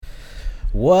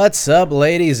What's up,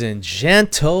 ladies and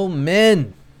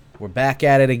gentlemen? We're back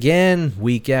at it again,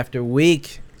 week after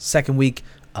week, second week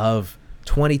of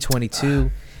 2022,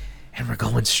 and we're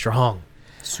going strong.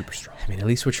 Super strong. I mean, at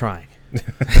least we're trying.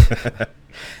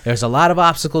 There's a lot of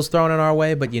obstacles thrown in our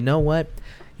way, but you know what?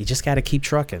 You just got to keep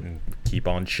trucking. Keep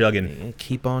on chugging.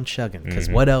 Keep on chugging, because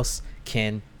what else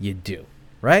can you do,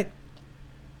 right?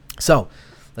 So,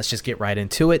 let's just get right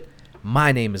into it.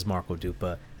 My name is Marco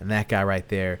Dupa, and that guy right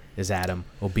there is Adam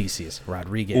Obesius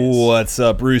Rodriguez. What's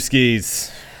up,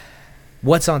 brewskis?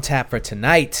 What's on tap for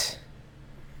tonight?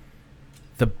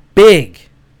 The big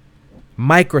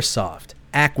Microsoft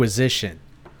acquisition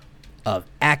of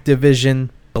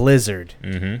Activision Blizzard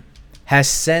has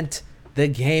sent the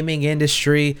gaming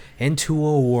industry into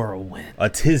a whirlwind. A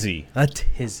tizzy, A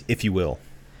tizzy. if you will.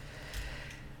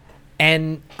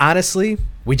 And honestly,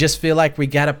 we just feel like we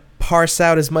got to parse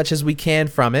out as much as we can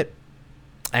from it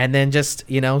and then just,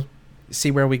 see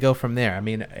where we go from there. I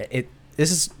mean,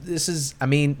 this is I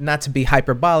mean, not to be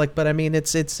hyperbolic, but I mean,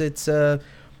 it's a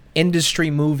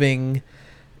industry moving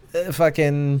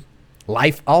fucking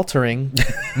life altering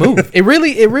move. It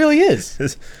really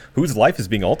is. Whose life is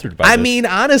being altered by I this? mean,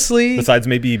 honestly, Besides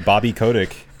maybe Bobby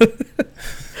Kotick.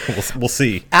 We'll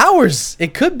see. ours.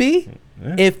 It could be.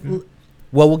 Yeah.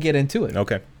 We'll get into it.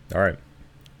 Okay. All right.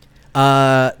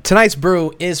 Tonight's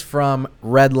brew is from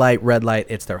Redlight. Redlight,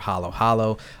 it's their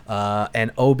Hollow.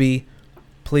 And Obi,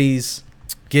 please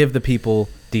give the people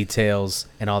details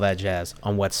and all that jazz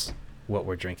on what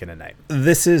we're drinking tonight.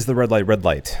 This is the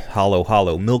Redlight, Hollow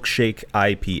Milkshake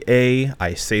IPA.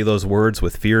 I say those words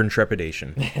with fear and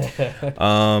trepidation.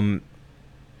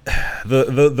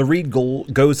 The read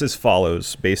goes as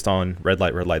follows, based on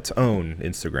Redlight's own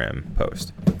Instagram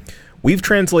post. We've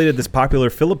translated this popular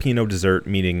Filipino dessert,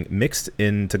 meaning mixed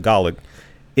in Tagalog,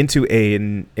 into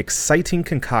an exciting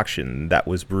concoction that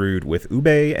was brewed with ube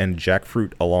and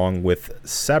jackfruit along with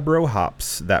sabro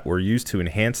hops that were used to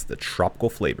enhance the tropical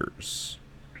flavors.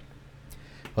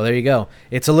 Well, there you go.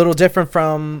 It's a little different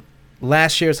from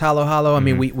last year's Hollow. I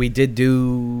mean, we did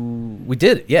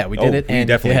it. Yeah, we did it. We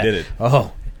definitely did it.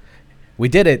 Oh, we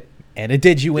did it, and it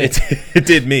did you in. It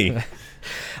did me.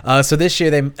 So this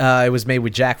year it was made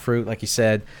with jackfruit, like you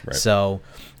said. Right. So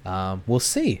we'll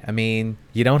see. I mean,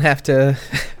 you don't have to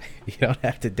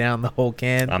down the whole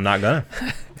can. I'm not gonna.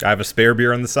 I have a spare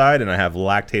beer on the side, and I have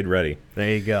Lactaid ready.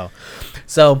 There you go.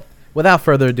 So without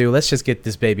further ado, let's just get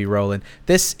this baby rolling.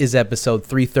 This is episode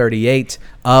 338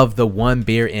 of the One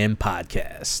Beer In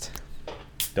podcast.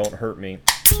 Don't hurt me.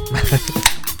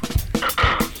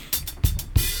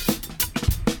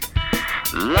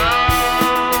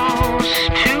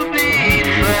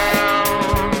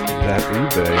 That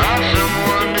ube.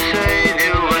 Someone to save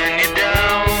you when you're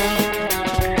down.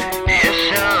 Yes,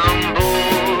 I'm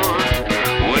bored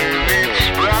when it's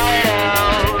bright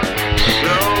out.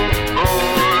 So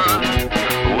bored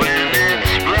when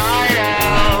it's bright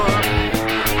out.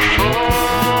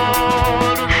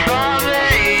 4 to 5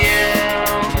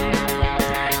 a.m.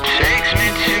 takes me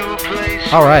to a place.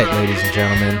 All right, ladies and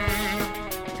gentlemen.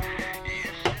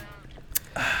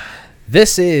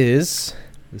 This is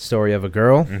the story of a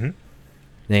girl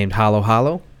named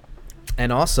Hollow,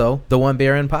 and also the One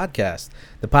Beer In podcast.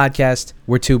 The podcast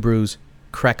where two brews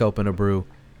crack open a brew,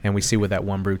 and we see where that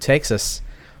one brew takes us.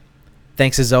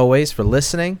 Thanks as always for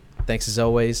listening. Thanks as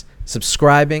always,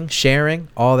 subscribing, sharing,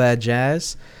 all that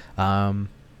jazz.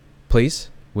 Please,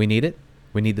 we need it.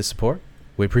 We need the support.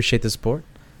 We appreciate the support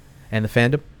and the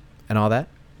fandom and all that.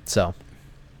 So,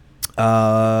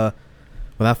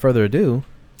 without further ado,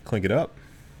 Clink it up.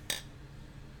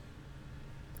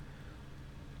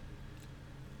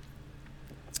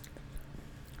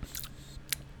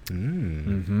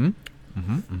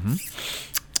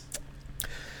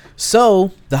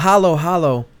 So the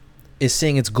Hollow is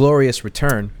seeing its glorious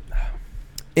return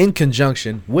in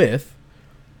conjunction with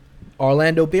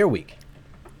Orlando Beer Week.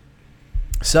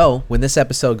 So when this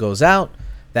episode goes out,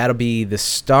 that'll be the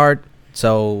start.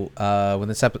 So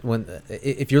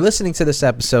if you're listening to this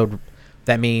episode,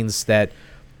 that means that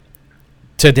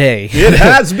today It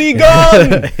has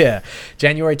begun. yeah,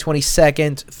 January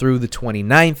 22nd through the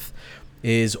 29th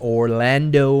is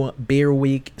Orlando Beer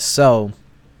Week. So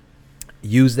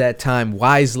use that time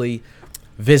wisely.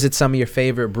 Visit some of your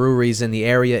favorite breweries in the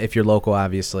area if you're local,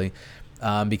 obviously,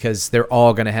 because they're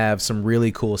all going to have some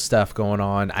really cool stuff going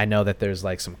on. I know that there's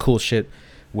like some cool shit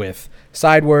with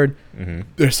Sideward.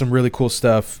 There's some really cool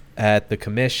stuff at the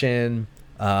Commission.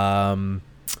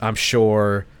 I'm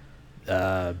sure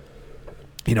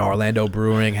Orlando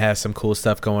Brewing has some cool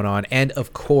stuff going on. And,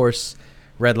 of course,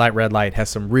 Redlight has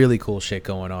some really cool shit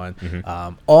going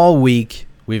on. All week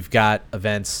we've got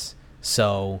events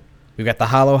So we've got the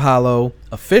Halo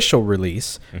official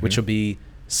release, which will be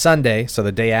Sunday, so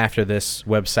the day after this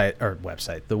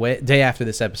day after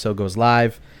this episode goes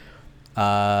live.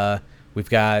 We've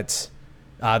got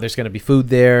there's going to be food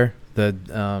there,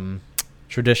 the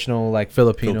traditional like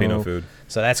Filipino food.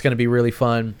 So that's going to be really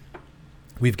fun.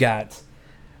 We've got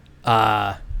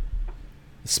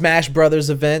Smash Brothers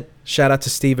event. Shout out to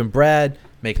Steve and Brad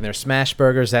making their Smash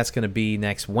Burgers. That's going to be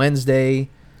next Wednesday.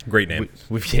 Great name.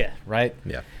 Right?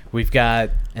 Yeah. We've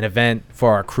got an event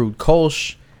for our crude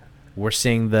Kolsch. We're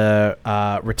seeing the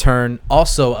return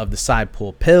also of the side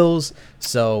pool pills.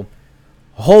 So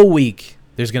a whole week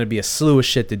there's going to be a slew of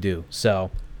shit to do.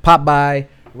 So pop by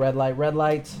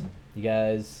Redlight. You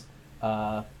guys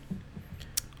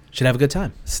should have a good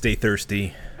time. Stay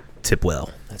thirsty. Tip well.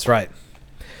 That's right.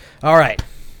 All right.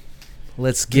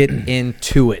 Let's get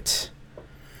into it.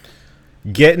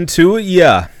 Get into it,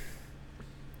 yeah.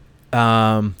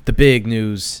 The big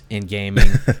news in gaming.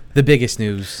 The biggest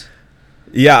news.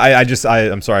 Yeah,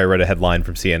 I'm sorry, I read a headline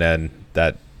from CNN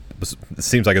that it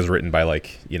seems like it was written by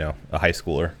like, a high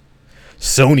schooler.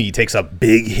 Sony takes a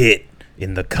big hit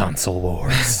in the console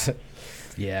wars.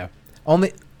 Yeah.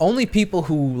 Only people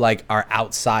who like are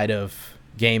outside of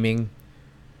gaming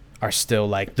are still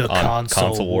like the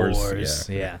console wars.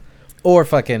 Yeah. Or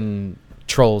fucking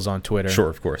trolls on Twitter. Sure,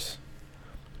 of course.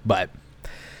 But I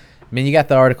mean, you got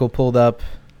the article pulled up.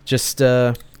 Just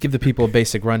give the people a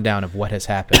basic rundown of what has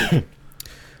happened.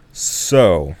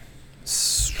 So,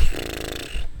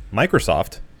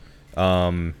 Microsoft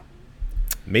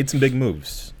made some big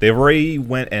moves. They've already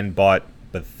went and bought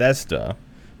Bethesda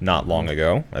not long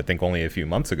ago. I think only a few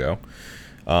months ago.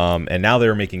 And now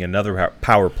they're making another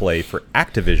power play for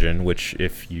Activision, which,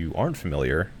 if you aren't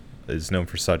familiar, is known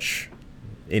for such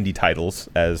indie titles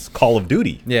as Call of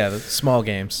Duty. Yeah, the small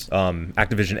games.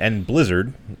 Activision and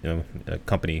Blizzard, a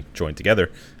company joined together.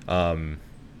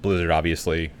 Blizzard,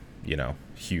 obviously,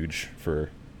 huge for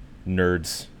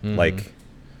nerds like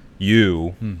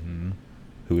you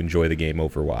who enjoy the game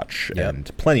Overwatch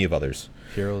and plenty of others.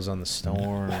 Heroes on the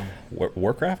Storm.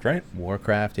 Warcraft, right?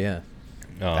 Warcraft, yeah.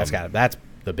 That's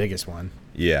the biggest one.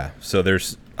 Yeah. So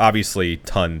there's obviously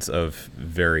tons of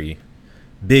very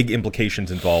big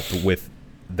implications involved with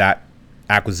that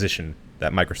acquisition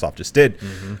that Microsoft just did.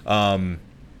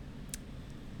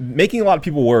 Making a lot of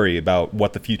people worry about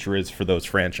what the future is for those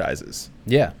franchises.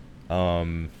 Yeah.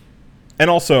 And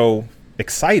also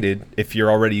excited if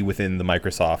you're already within the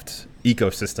Microsoft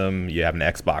ecosystem, you have an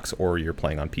Xbox or you're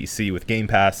playing on PC with Game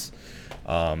Pass.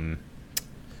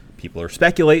 People are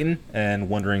speculating and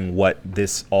wondering what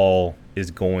this all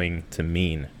is going to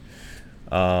mean.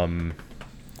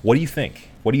 What do you think?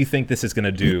 What do you think this is going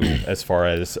to do as far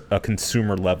as a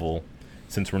consumer level,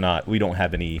 since we don't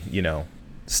have any,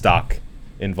 stock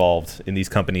involved in these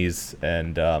companies,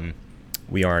 and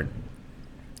we aren't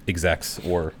execs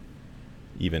or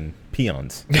even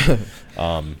peons.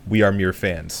 We are mere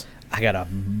fans. I got a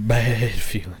bad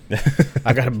feeling.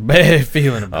 about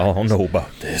this. I don't know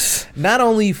about this. Not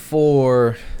only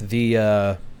for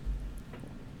the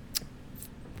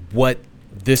what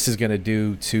this is going to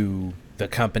do to the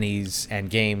companies and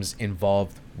games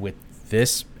involved with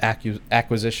this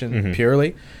acquisition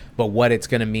purely, but what it's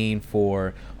going to mean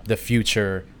for the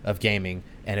future of gaming,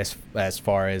 and as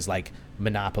far as like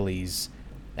monopolies,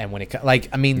 and when it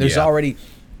there's already,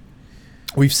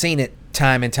 we've seen it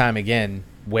time and time again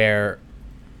where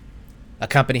a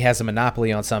company has a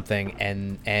monopoly on something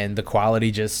and the quality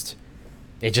just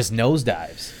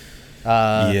nosedives.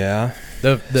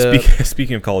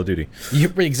 Speaking of Call of Duty,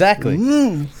 exactly.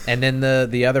 And then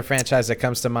the other franchise that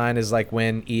comes to mind is like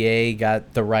when EA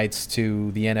got the rights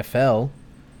to the NFL,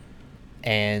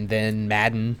 and then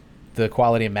Madden, the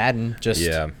quality of Madden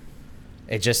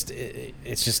it's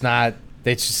just not.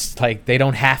 It's just like they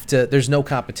don't have to. There's no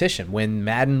competition. When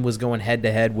Madden was going head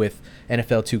to head with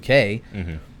NFL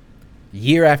 2K,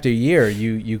 year after year,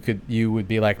 you would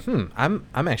be like, I'm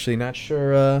actually not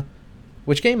sure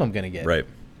which game I'm gonna get. Right.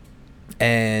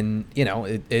 And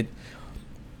it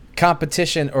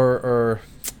competition or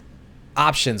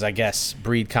options, I guess,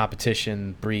 breed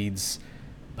competition, breeds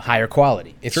higher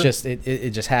quality. It's just it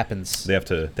just happens. They have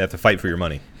to fight for your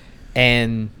money.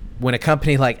 And when a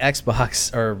company like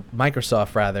Xbox or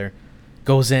Microsoft rather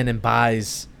goes in and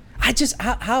buys,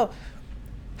 how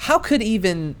could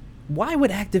even, why would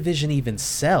Activision even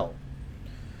sell?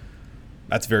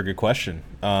 That's a very good question.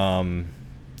 I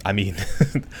mean,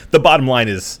 the bottom line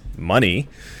is money.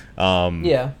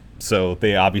 So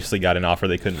they obviously got an offer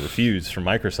they couldn't refuse from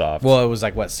Microsoft. Well, it was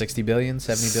like what, 60 billion,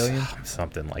 70 billion?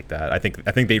 Something like that. I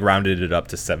think they rounded it up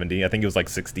to 70. I think it was like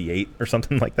 68 or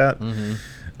something like that.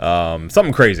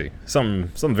 Something crazy.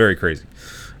 Something very crazy.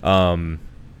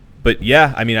 But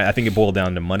yeah, I mean, I think it boiled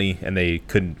down to money, and they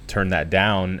couldn't turn that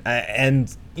down.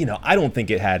 And, you know, I don't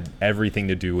think it had everything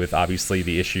to do with, obviously,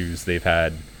 the issues they've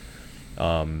had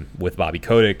with Bobby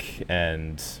Kotick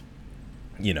and,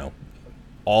 you know,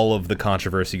 all of the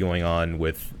controversy going on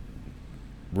with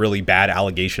really bad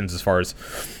allegations as far as,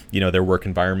 you know, their work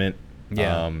environment.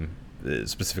 Yeah.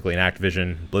 Specifically in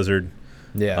Activision Blizzard.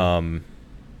 Yeah.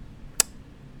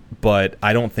 But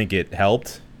I don't think it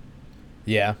helped.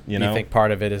 Yeah. You know? think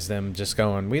part of it is them just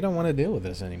going, we don't want to deal with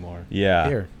this anymore. Yeah.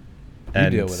 Here.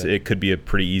 And deal with it. it could be a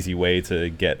pretty easy way to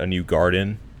get a new guard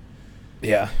in.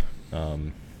 Yeah.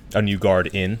 A new guard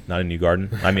in, not a new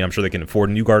garden. I mean, I'm sure they can afford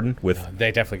a new garden with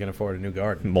They definitely can afford a new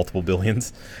garden. multiple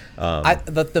billions.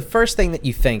 The first thing that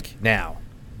you think now,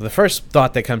 the first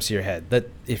thought that comes to your head, that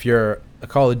if you're a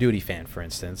Call of Duty fan, for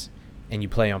instance, and you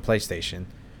play on PlayStation,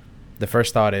 the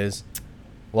first thought is,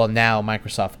 well, now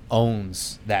Microsoft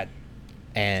owns that,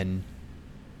 and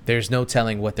there's no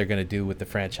telling what they're going to do with the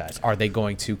franchise. Are they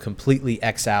going to completely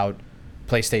X out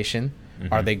PlayStation?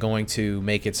 Mm-hmm. Are they going to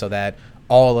make it so that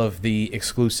all of the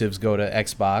exclusives go to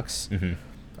Xbox? Mm-hmm.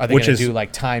 Are they going to do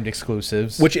like timed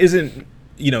exclusives? Which isn't,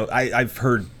 you know, I've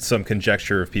heard some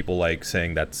conjecture of people like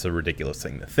saying that's a ridiculous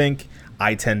thing to think.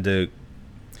 I tend to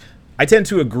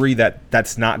agree that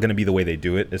that's not going to be the way they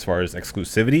do it as far as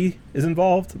exclusivity is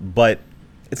involved, but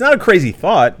it's not a crazy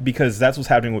thought because that's what's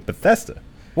happening with Bethesda.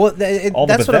 Well, that's what I'm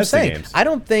Bethesda saying. games. I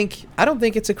don't think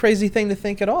it's a crazy thing to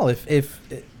think at all.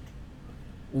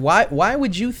 Why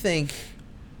would you think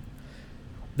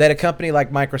that a company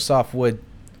like Microsoft would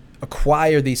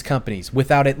acquire these companies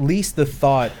without at least the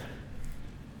thought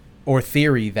or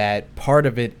theory that part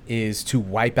of it is to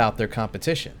wipe out their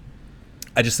competition?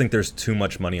 I just think there's too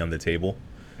much money on the table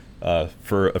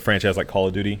for a franchise like Call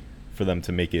of Duty for them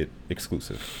to make it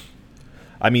exclusive.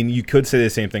 I mean, you could say the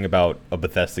same thing about a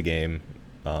Bethesda game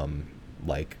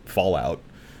like Fallout.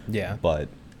 Yeah. But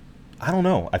I don't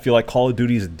know. I feel like Call of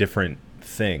Duty is a different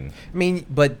thing. I mean,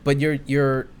 but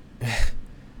you're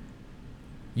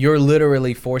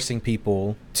literally forcing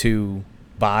people to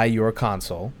buy your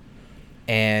console,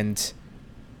 and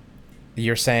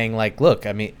you're saying, like, look,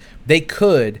 I mean, they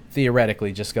could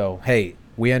theoretically just go, hey,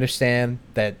 we understand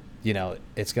that, you know,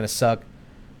 it's going to suck,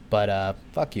 but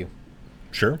fuck you.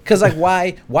 Sure. Because, like,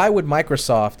 why would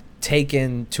Microsoft take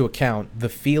into account the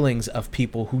feelings of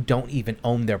people who don't even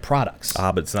own their products?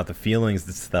 But it's not the feelings,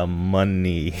 it's the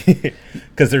money.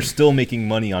 Because they're still making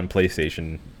money on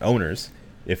PlayStation owners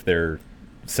if they're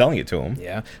selling it to them.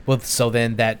 Yeah. Well, so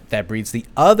then that breeds the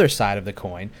other side of the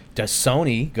coin. Does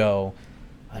Sony go,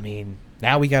 I mean,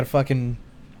 now we have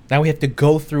to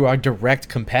go through our direct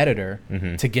competitor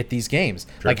to get these games.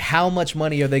 Sure. Like, how much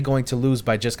money are they going to lose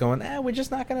by just going, we're just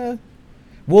not going to...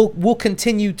 We'll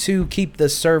continue to keep the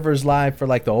servers live for,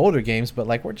 like, the older games, but,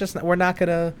 like, we're not going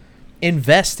to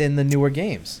invest in the newer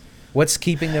games. What's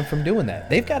keeping them from doing that?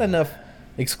 They've got enough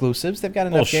exclusives. They've got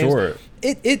enough games. Sure.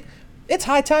 It's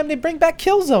high time they bring back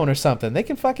Killzone or something. They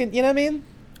can fucking, you know what I mean?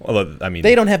 Well, I mean,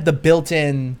 they don't have the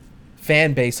built-in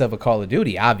fan base of a Call of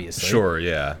Duty, obviously. Sure,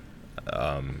 yeah.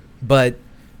 But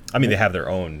I mean, they have their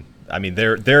own. I mean,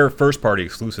 their first-party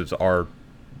exclusives are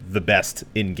the best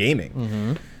in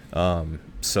gaming.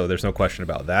 So there's no question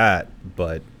about that.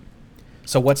 But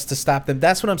so what's to stop them?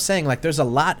 That's what I'm saying. Like, there's a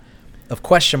lot of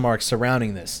question marks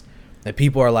surrounding this. That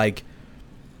people are like,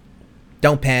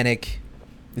 don't panic.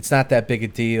 It's not that big a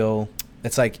deal.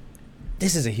 It's like,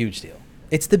 this is a huge deal.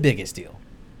 It's the biggest deal.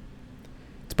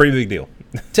 It's a pretty big deal.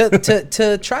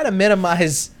 to try to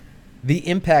minimize the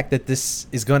impact that this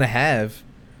is going to have,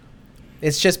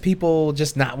 it's just people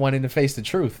just not wanting to face the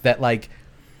truth that, like,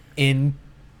 in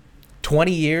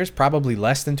 20 years, probably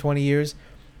less than 20 years,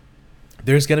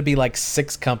 there's going to be like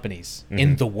 6 companies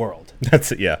in the world.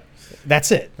 That's it. Yeah.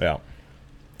 That's it. Yeah.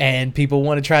 And people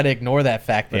want to try to ignore that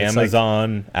fact. But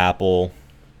Amazon, it's like, Apple,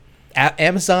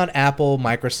 Amazon, Apple,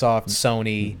 Microsoft,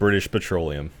 Sony, British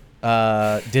Petroleum,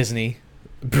 Disney,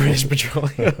 British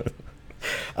Petroleum,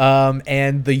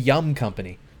 and the Yum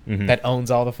Company that owns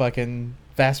all the fucking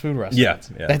fast food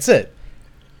restaurants. Yeah. That's it.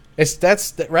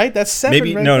 That's right. That's 7.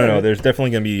 Maybe right no. there. There's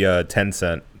definitely going to be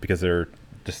Tencent because they're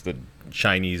just the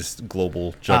Chinese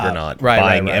global juggernaut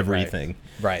buying everything.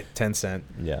 Right. Tencent.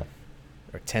 Yeah.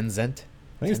 Or Tencent.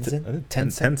 I think it's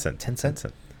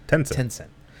Tencent. Tencent.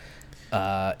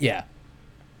 Yeah.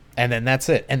 And then that's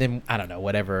it. And then I don't know,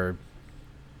 whatever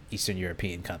Eastern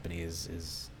European company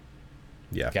is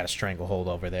got a stranglehold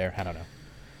over there. I don't know.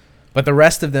 But the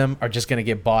rest of them are just going to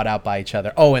get bought out by each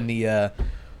other. Oh, and the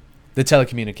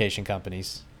telecommunication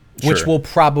companies, which will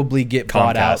probably get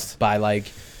bought out by, like,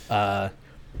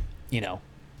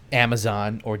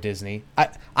 Amazon or Disney.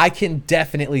 I can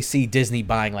definitely see Disney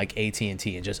buying like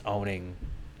AT&T and just owning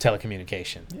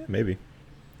telecommunication. Yeah, maybe.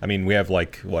 I mean, we have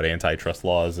like what antitrust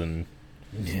laws and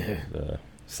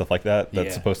stuff like that.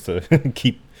 That's supposed to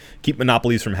keep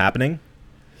monopolies from happening.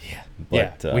 Yeah,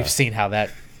 But, we've seen how that.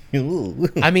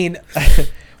 I mean,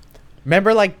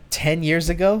 remember like 10 years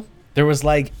ago, there was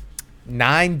like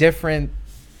 9 different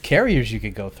carriers you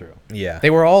could go through. Yeah, They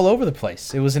were all over the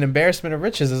place. It was an embarrassment of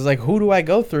riches. It was like, who do I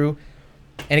go through?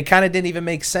 And it kind of didn't even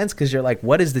make sense because you're like,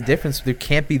 what is the difference? There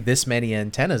can't be this many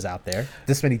antennas out there,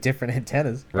 this many different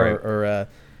antennas, Right. or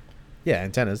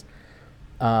antennas.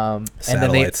 And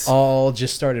then they Satellites. all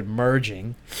just started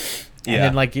merging. And Yeah.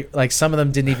 then like some of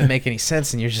them didn't even make any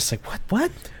sense, and you're just like,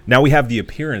 what? Now we have the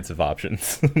appearance of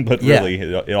options, but Yeah. really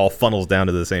it all funnels down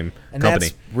to the same And company.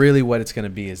 that's really what it's going to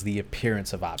be, is the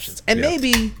appearance of options. And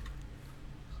Yeah.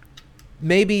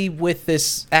 maybe with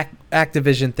this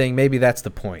Activision thing, maybe that's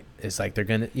the point. Is like they're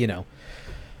going to,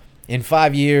 in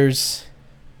 5 years,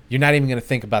 you're not even going to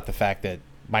think about the fact that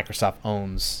Microsoft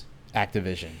owns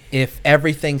Activision. If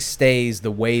everything stays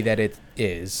the way that it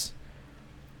is,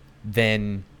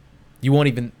 then you won't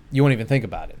even think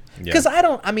about it. Yeah. Because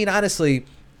honestly,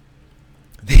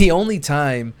 the only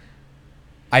time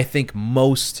I think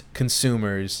most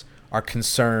consumers are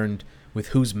concerned with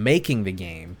who's making the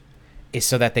game is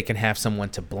so that they can have someone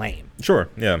to blame. Sure,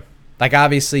 yeah. Like,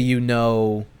 obviously, you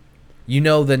know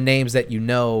the names that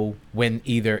when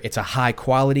either it's a high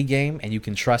quality game and you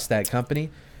can trust that company,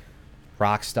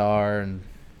 Rockstar and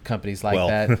companies like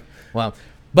that. Well,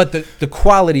 but the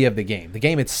quality of the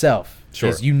game itself, Sure.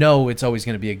 is it's always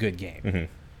going to be a good game.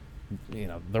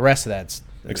 Mhm. The rest of that's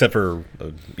Except for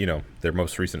their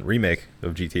most recent remake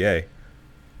of GTA,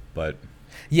 but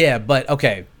yeah, but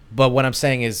okay. But what I'm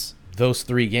saying is those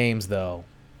 3 games though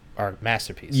are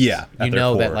masterpieces. Yeah, at you their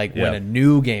know that core, like yeah. when a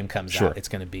new game comes Sure. out, it's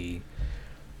going to be.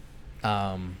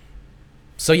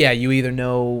 So yeah, you either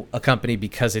know a company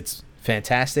because it's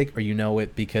fantastic, or you know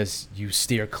it because you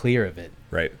steer clear of it.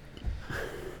 right,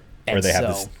 And or they have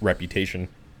this reputation.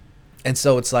 And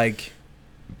so it's like,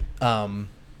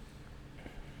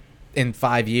 in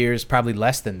 5 years, probably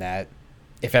less than that,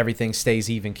 if everything stays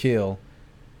even keel,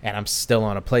 and I'm still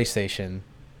on a PlayStation,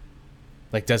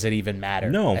 like, does it even matter?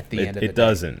 No, at the end of the it day?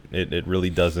 doesn't. It really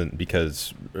doesn't,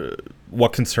 because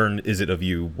what concern is it of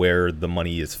you where the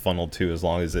money is funneled to, as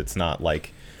long as it's not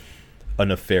like a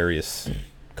nefarious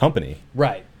company,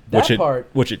 Right. That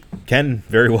which it can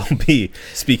very well be.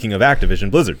 Speaking of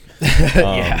Activision Blizzard,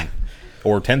 Yeah.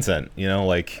 or Tencent,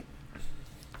 like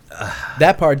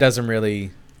That part doesn't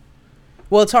really.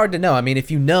 Well, it's hard to know. I mean,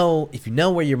 if you know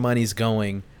where your money's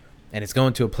going, and it's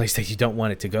going to a place that you don't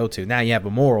want it to go to, now you have a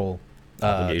moral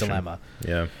obligation. dilemma.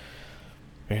 Yeah,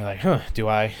 And you're like, do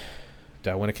I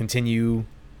want to continue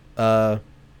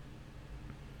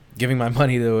giving my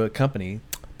money to a company?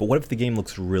 but what if the game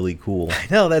looks really cool?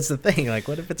 No, that's the thing. Like,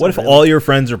 what if What if all your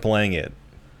friends are playing it?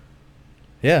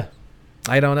 Yeah,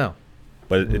 I don't know.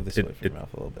 But Move this away from your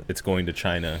mouth a little bit. it's going to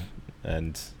China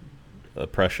and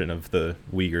oppression of the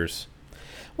Uyghurs.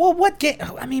 Well,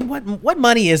 what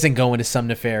money isn't going to some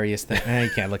nefarious thing? You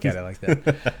can't look at it like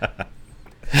that.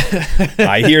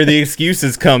 I hear the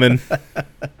excuses coming.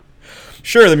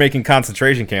 Sure, they're making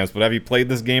concentration camps, but have you played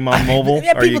this game on mobile?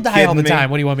 Yeah, Are people you die all the kidding me? time.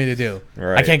 What do you want me to do?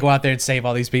 Right. I can't go out there and save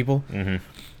all these people. Mhm.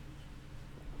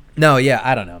 No, yeah,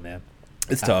 I don't know, man.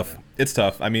 It's tough. It's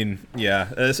tough. I mean, yeah,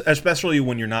 especially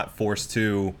when you're not forced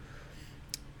to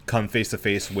come face to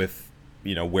face with,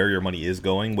 where your money is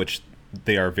going, which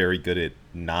they are very good at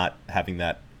not having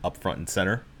that up front and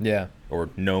center Yeah, or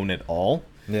known at all.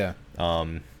 yeah.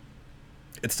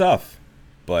 It's tough,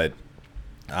 but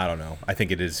I don't know. I think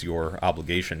it is your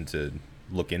obligation to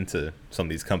look into some of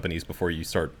these companies before you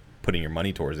start putting your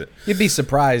money towards it. You'd be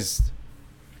surprised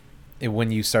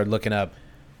when you start looking up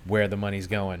where the money's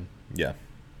going, Yeah.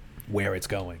 where it's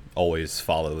going. Always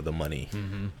follow the money.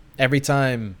 Every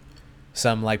time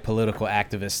some like political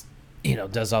activist,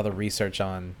 does all the research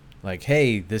on like,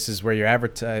 hey, this is where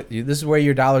this is where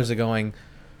your dollars are going.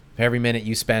 Every minute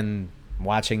you spend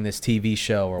watching this TV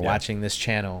show or Yeah. watching this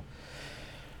channel.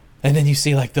 And then you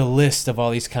see like the list of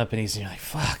all these companies and you're like,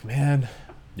 fuck, man.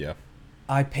 Yeah.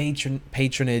 I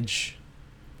patronage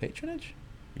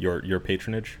Your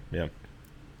patronage? Yeah.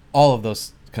 all of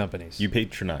those companies. You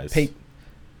patronize.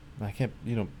 I can't,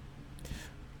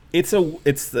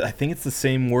 I think it's the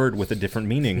same word with a different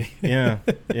meaning. Yeah.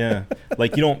 Yeah.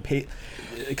 Like you don't pay,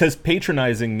 because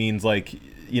patronizing means like,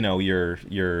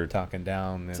 you're talking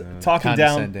down, talking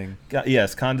condescending. down.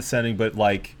 Yes, condescending, but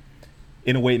like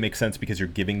in a way it makes sense because you're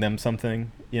giving them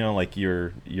something. Like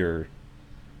you're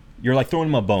You're like throwing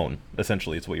them a bone.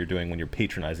 Essentially, it's what you're doing when you're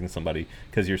patronizing somebody,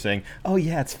 because you're saying, "Oh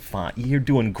yeah, it's fine. You're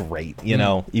doing great," even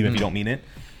if you don't mean it.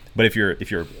 But if you're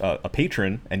a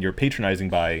patron and you're patronizing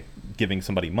by giving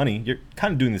somebody money, you're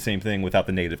kind of doing the same thing without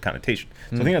the negative connotation.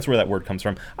 So I think that's where that word comes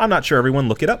from. I'm not sure. Everyone,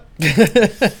 look it up.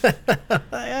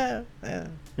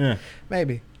 Yeah.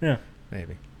 Maybe. Yeah.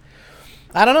 Maybe.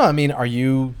 I don't know. I mean,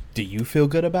 do you feel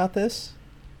good about this?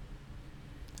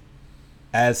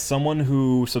 As someone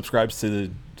who subscribes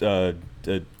to the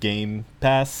Game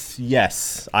Pass,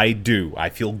 yes, I do. I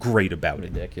feel great about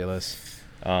it. Ridiculous.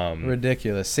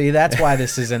 Ridiculous. See, that's why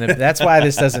this that's why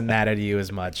this doesn't matter to you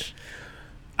as much.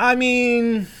 I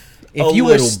mean, if you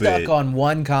were stuck on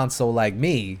one console like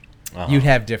me, you'd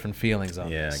have different feelings on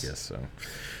this. Yeah, I guess so.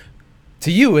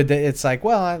 To you, it's like,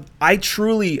 well, I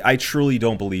truly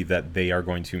don't believe that they are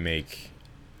going to make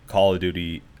Call of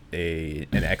Duty an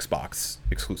Xbox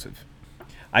exclusive.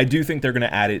 I do think they're going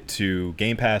to add it to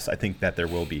Game Pass. I think that there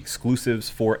will be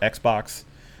exclusives for Xbox.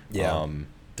 Yeah.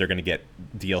 They're going to get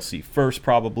DLC first,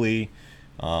 probably.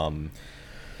 But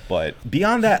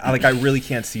beyond that, I really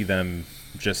can't see them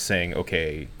just saying,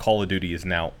 okay, Call of Duty is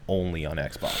now only on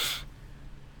Xbox.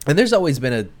 And there's always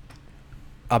been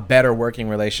a better working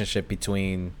relationship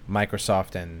between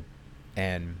Microsoft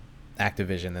and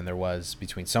Activision than there was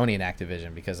between Sony and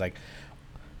Activision, because like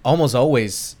almost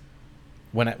always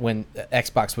when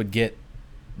Xbox would get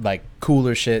like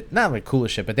cooler shit, not like cooler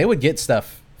shit, but they would get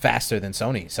stuff faster than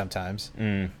Sony sometimes.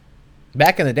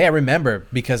 Back in the day, I remember,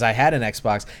 because I had an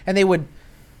Xbox and they would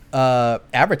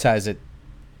advertise it.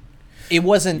 It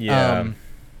wasn't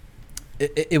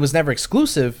it was never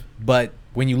exclusive, but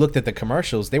when you looked at the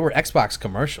commercials, they were Xbox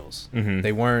commercials.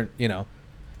 They weren't, and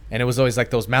it was always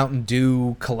like those Mountain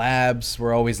Dew collabs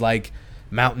were always like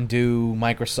Mountain Dew,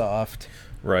 Microsoft.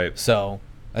 Right. So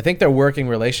I think their working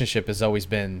relationship has always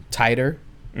been tighter,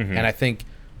 and I think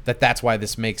that's why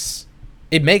this makes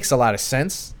a lot of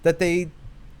sense that they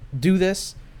do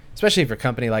this, especially for a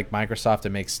company like Microsoft.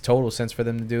 It makes total sense for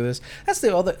them to do this. That's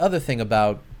the other thing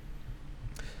about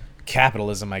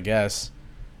capitalism, I guess.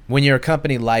 When you're a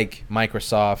company like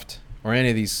Microsoft or any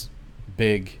of these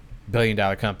big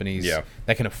billion-dollar companies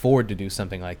that can afford to do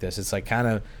something like this, it's like, kind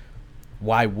of,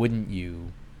 why wouldn't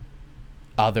you,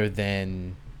 other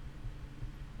than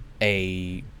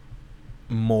a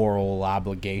moral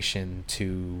obligation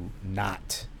to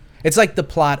not? It's like the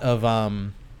plot of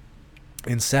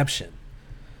Inception.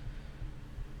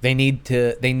 They need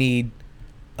Cillian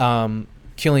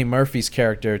Murphy's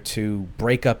character to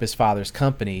break up his father's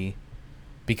company,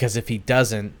 because if he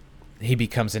doesn't, he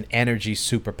becomes an energy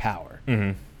superpower,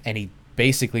 and he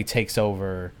basically takes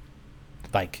over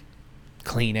like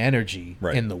clean energy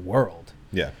in the world.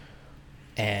 Yeah.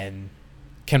 And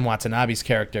Ken Watanabe's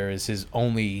character is his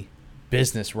only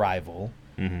business rival,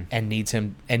 and needs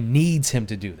him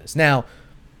to do this. Now,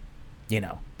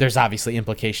 there's obviously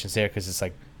implications there, because it's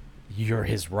like, you're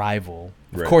his rival.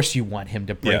 Of course you want him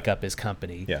to break up his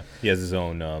company. Yeah. He has his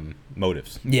own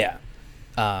motives. Yeah.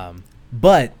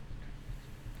 But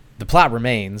the plot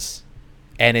remains,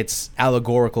 and it's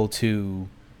allegorical to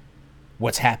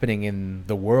what's happening in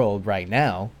the world right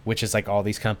now, which is like all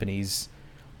these companies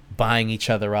buying each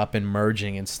other up and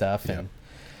merging and stuff. And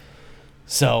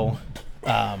so,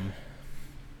 I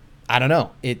don't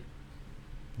know.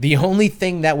 The only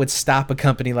thing that would stop a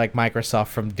company like Microsoft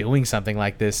from doing something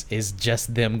like this is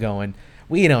just them going,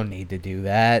 we don't need to do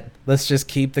that. Let's just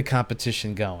keep the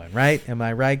competition going, right? Am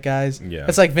I right, guys? Yeah.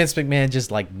 It's like Vince McMahon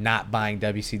just like not buying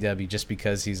WCW just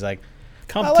because he's like,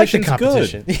 competition's I like the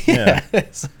competition. Good. Yeah.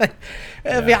 It's like,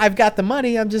 I've got the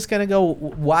money. I'm just going to go,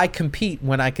 why compete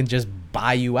when I can just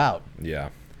buy you out? Yeah.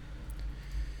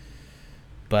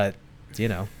 But,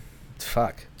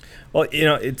 fuck. Well,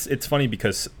 it's funny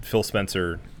because Phil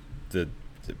Spencer, the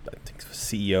I think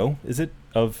CEO, is it,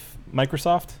 of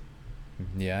Microsoft?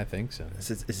 Yeah, I think so.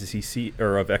 Is he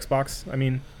or of Xbox? I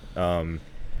mean,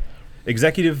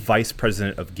 executive vice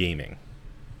president of gaming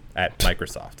at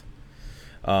Microsoft.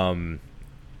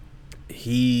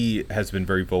 He has been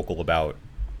very vocal about,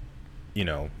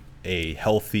 a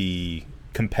healthy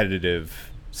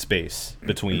competitive space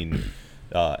between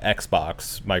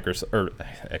Xbox,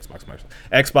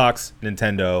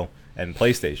 Nintendo, and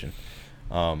PlayStation,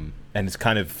 and it's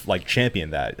kind of like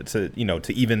championed that. It's to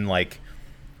even like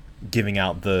giving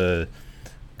out the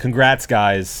congrats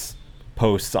guys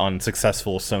posts on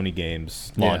successful Sony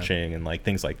games launching and like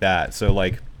things like that. So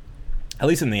like, at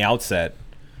least in the outset,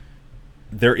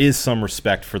 there is some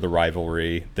respect for the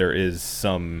rivalry. There is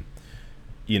some,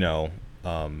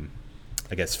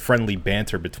 I guess, friendly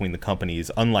banter between the companies,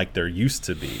 unlike there used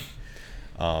to be.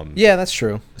 Yeah, that's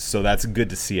true. So that's good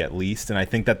to see at least. And I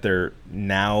think that they're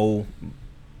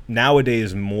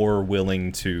nowadays more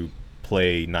willing to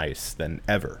play nice than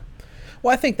ever.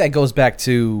 Well, I think that goes back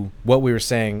to what we were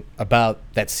saying about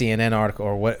that CNN article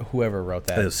or whoever wrote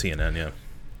that. It was CNN, yeah.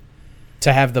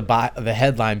 To have the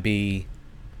headline be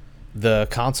the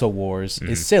console wars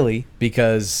is silly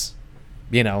because,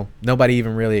 nobody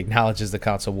even really acknowledges the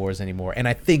console wars anymore. And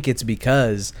I think it's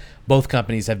because both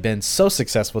companies have been so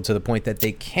successful to the point that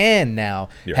they can now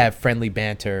have friendly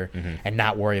banter and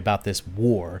not worry about this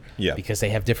war because they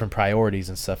have different priorities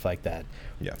and stuff like that.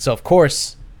 Yeah. So, of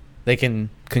course, they can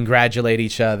congratulate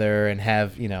each other and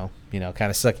have, kind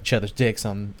of suck each other's dicks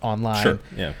online. Sure,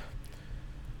 yeah.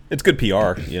 It's good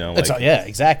PR, yeah,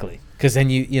 exactly. Because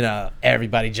then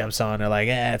everybody jumps on. They're like,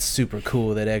 it's super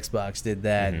cool that Xbox did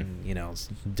that, and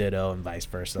ditto and vice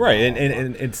versa. Right,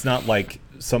 and it's not like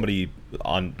somebody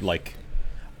on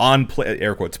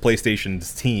air quotes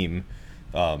PlayStation's team,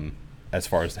 as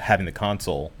far as having the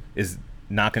console, is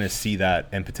not going to see that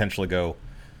and potentially go,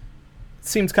 it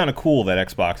seems kind of cool that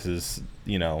Xbox is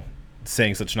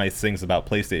saying such nice things about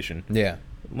PlayStation. Yeah,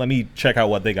 let me check out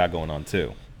what they got going on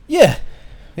too. Yeah.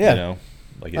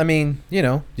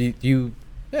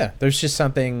 There's just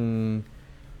something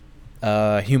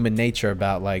human nature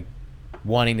about like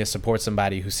wanting to support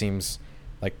somebody who seems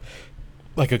like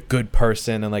a good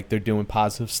person and like they're doing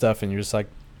positive stuff, and you're just like,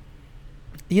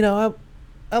 I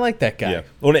like that guy. Yeah.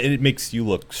 Well, it makes you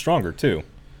look stronger too.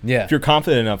 Yeah. If you're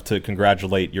confident enough to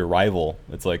congratulate your rival,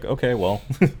 it's like, okay, well,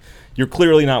 you're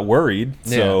clearly not worried,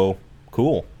 so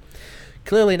cool.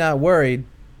 Clearly not worried.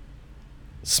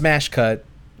 Smash cut.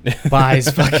 Buys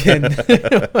fucking one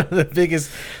of the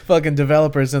biggest fucking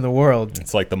developers in the world.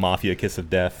 It's like the mafia kiss of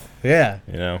death. Yeah.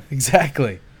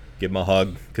 Exactly. Give him a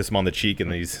hug, kiss him on the cheek,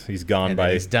 and then he's gone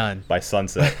by he's done by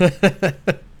sunset.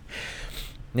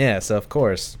 Yeah, so of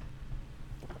course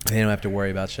they don't have to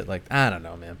worry about shit like I don't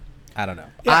know, man. I don't know.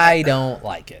 Yeah. I don't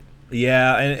like it.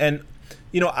 Yeah, and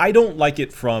I don't like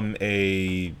it from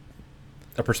a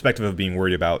perspective of being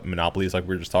worried about monopolies like we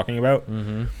were just talking about.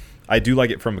 Mm-hmm. I do like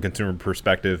it from a consumer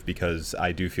perspective because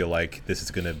I do feel like this is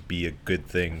going to be a good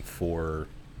thing for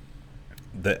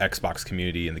the Xbox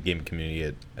community and the gaming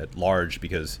community at large,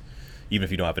 because even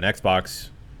if you don't have an Xbox,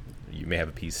 you may have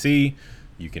a PC,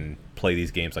 you can play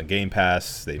these games on Game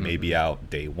Pass. They may be out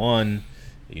day one.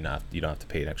 You don't have to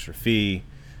pay an extra fee.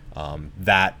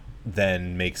 That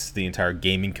then makes the entire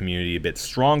gaming community a bit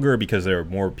stronger because there are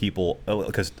more people.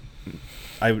 Because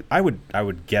I would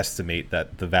guesstimate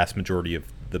that the vast majority of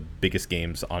the biggest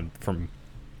games from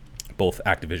both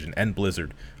Activision and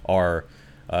Blizzard are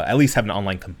at least have an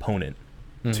online component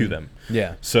to them.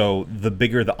 Yeah. So the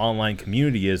bigger the online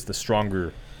community is, the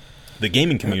stronger the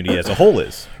gaming community as a whole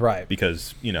is. Right.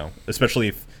 Because, especially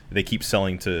if they keep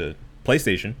selling to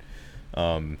PlayStation,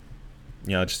 it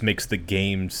just makes the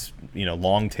games,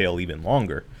 long tail even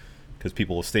longer, because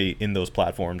people will stay in those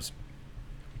platforms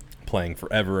playing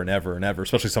forever and ever and ever,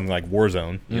 especially something like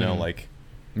Warzone,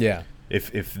 Yeah.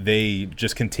 If they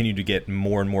just continue to get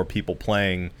more and more people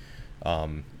playing,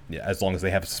 as long as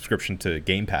they have a subscription to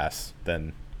Game Pass,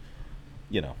 then,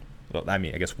 I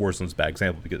guess Warzone's a bad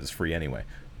example because it's free anyway.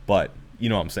 But you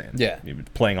know what I'm saying? Yeah.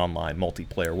 Playing online,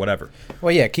 multiplayer, whatever.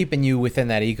 Well, yeah, keeping you within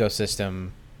that ecosystem,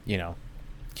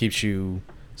 keeps you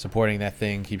supporting that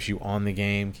thing, keeps you on the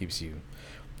game, keeps you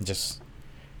just...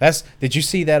 Did you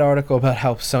see that article about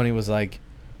how Sony was like,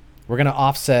 we're going to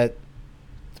offset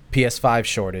PS5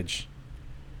 shortage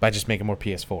by just making more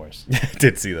PS4s? I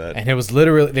did see that. And it was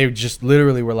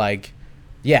literally were like,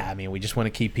 yeah, we just want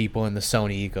to keep people in the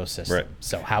Sony ecosystem. Right.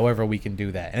 So however we can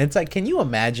do that. And it's like, can you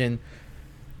imagine,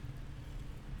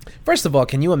 first of all,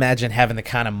 can you imagine having the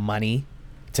kind of money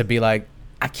to be like,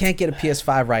 I can't get a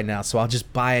PS5 right now, so I'll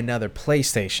just buy another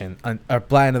PlayStation or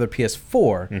buy another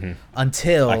PS4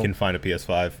 until I can find a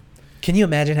PS5. Can you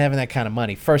imagine having that kind of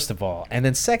money, first of all? And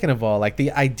then second of all, like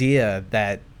the idea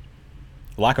that...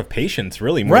 Lack of patience,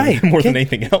 really, more than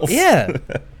anything else. Yeah.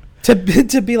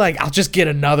 to be like, I'll just get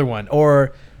another one.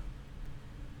 Or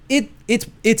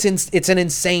it's an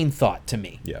insane thought to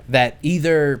me. Yeah. That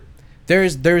either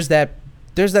there's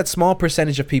that small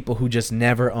percentage of people who just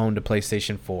never owned a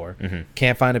PlayStation 4,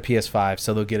 can't find a PS5,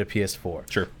 so they'll get a PS4.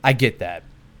 Sure. I get that.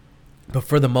 But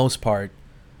for the most part,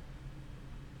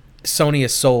 Sony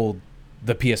has sold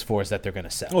the PS4s that they're going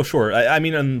to sell. Oh, sure. I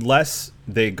mean, unless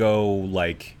they go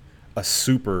like a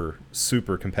super,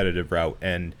 super competitive route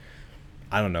and,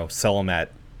 I don't know, sell them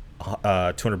at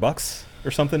 $200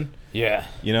 or something. Yeah.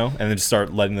 And then just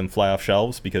start letting them fly off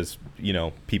shelves because,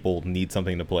 people need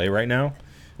something to play right now.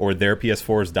 Or their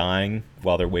PS4 is dying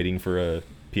while they're waiting for a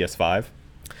PS5.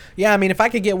 Yeah, I mean, if I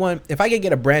could get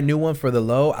a brand new one for the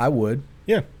low, I would.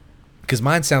 Yeah. Because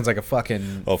mine sounds like a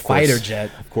fucking Of fighter course.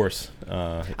 jet. Of course.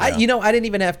 I didn't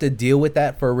even have to deal with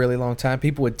that for a really long time.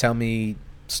 People would tell me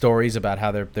stories about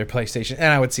how their PlayStation, and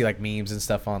I would see like memes and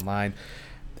stuff online.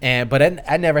 But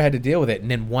I never had to deal with it. And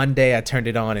then one day I turned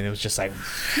it on and it was just like,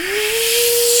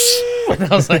 and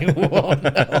I was like, whoa,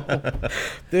 no.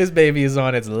 This baby is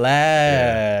on its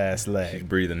last She's leg.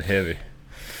 breathing heavy.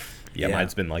 Yeah, Yeah.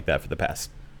 mine's been like that for the past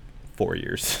 4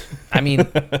 years. I mean,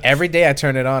 every day I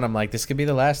turn it on, I'm like, this could be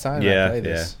the last time I play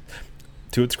this.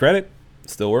 To its credit,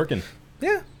 still working.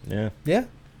 Yeah. Yeah. Yeah.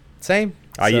 Same.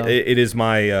 It is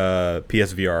my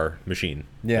PSVR machine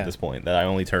Yeah. at this point that I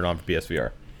only turn on for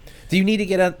PSVR. Do you need to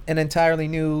get an entirely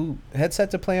new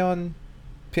headset to play on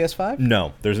PS5?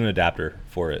 No, there's an adapter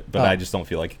for it, but Oh. I just don't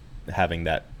feel like having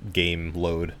that game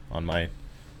load on my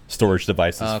storage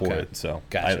devices for Okay. it. So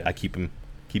Gotcha. I keep them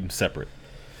separate.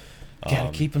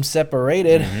 Gotta keep them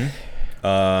separated.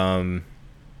 Yeah,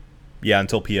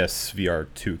 until PSVR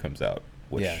 2 comes out,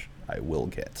 which Yeah. I will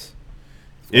get.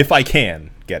 If I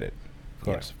can get it. Of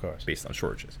course. Based on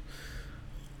shortages.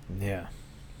 Yeah.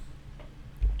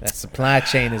 That supply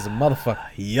chain is a motherfucker.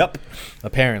 Yep.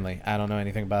 Apparently. I don't know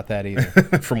anything about that either.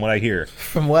 From what I hear.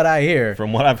 From what I hear,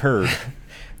 From what I've heard.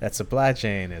 that supply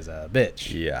chain is a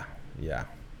bitch. Yeah.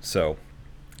 So,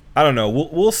 I don't know.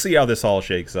 We'll see how this all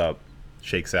shakes out,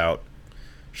 shakes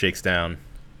down,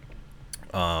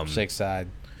 Shake side.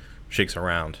 shakes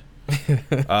around.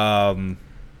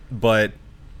 But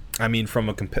I mean, from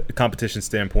a competition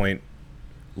standpoint,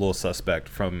 a little suspect.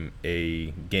 From a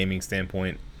gaming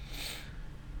standpoint,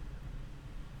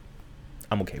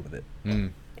 I'm okay with it.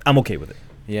 I'm okay with it.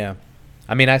 Yeah.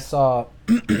 I mean, I saw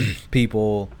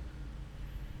people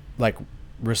like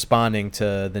responding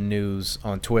to the news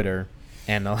on Twitter,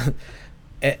 and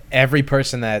every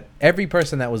person that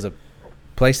was a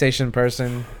PlayStation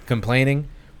person complaining,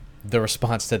 the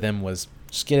response to them was,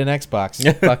 just get an Xbox.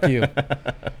 Fuck you.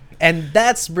 And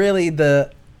that's really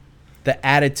the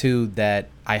attitude that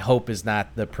I hope is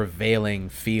not the prevailing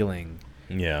feeling.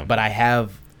 Yeah. But I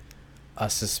have a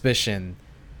suspicion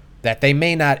that they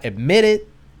may not admit it,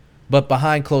 but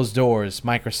behind closed doors,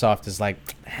 Microsoft is like,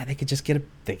 they could just get an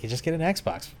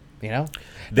Xbox, you know?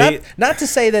 Not to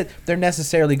say that they're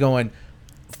necessarily going,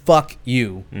 fuck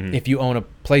you if you own a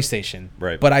PlayStation.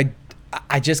 Right. But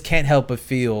I just can't help but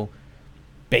feel,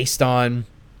 based on,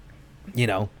 you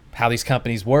know, how these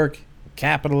companies work,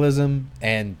 capitalism,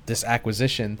 and this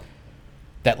acquisition,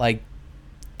 that like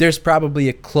there's probably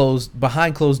a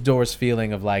behind closed doors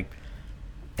feeling of like,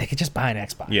 they could just buy an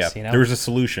Xbox. Yeah, you know? there's a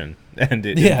solution, and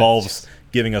it Yeah. involves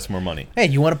giving us more money. Hey,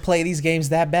 you want to play these games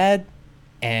that bad,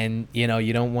 and you know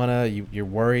you don't want to. You're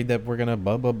worried that we're gonna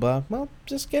blah blah blah. Well,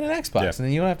 just get an Xbox, Yeah. and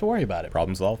then you don't have to worry about it.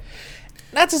 Problem solved.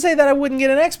 Not to say that I wouldn't get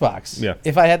an Xbox. Yeah.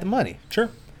 If I had the money. Sure.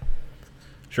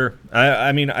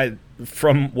 I mean,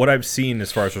 from what I've seen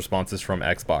as far as responses from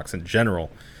Xbox in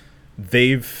general,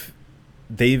 they've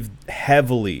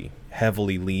heavily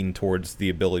leaned towards the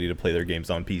ability to play their games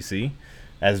on PC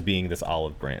as being this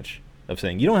olive branch of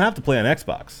saying you don't have to play on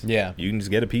Xbox. Yeah. You can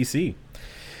just get a PC.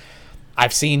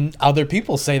 I've seen other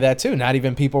people say that too. Not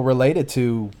even people related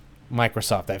to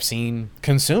Microsoft. I've seen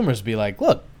consumers be like,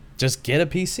 "Look, just get a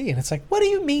PC," and it's like, "What do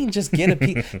you mean, just get a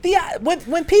PC?"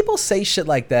 When people say shit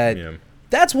like that, Yeah.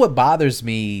 that's what bothers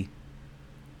me.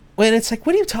 When it's like,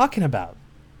 "What are you talking about?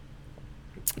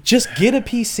 Just get a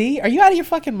PC? Are you out of your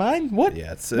fucking mind? What?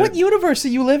 Yeah, it's, what universe are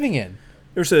you living in?"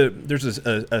 There's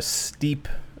a steep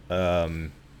I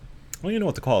don't even know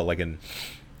what to call it, like an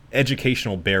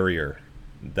educational barrier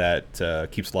that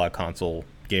keeps a lot of console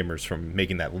gamers from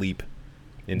making that leap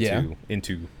into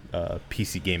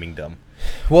PC gaming dumb.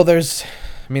 Well, there's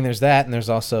that, and there's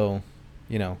also,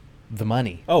 you know, the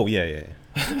money. Oh yeah.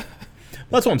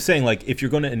 That's what I'm saying. Like, if you're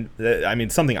going to, I mean,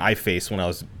 something I faced when I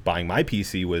was buying my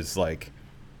PC was like,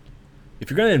 if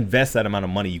you're going to invest that amount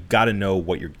of money, you got to know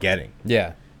what you're getting.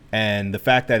 Yeah. And the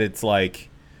fact that it's like,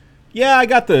 yeah, I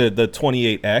got the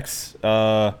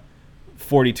 28X,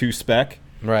 42 spec.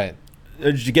 Right.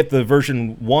 Did you get the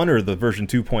version 1 or the version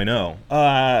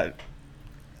 2.0?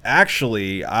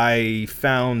 Actually, I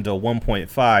found a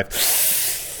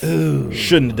 1.5. Ooh.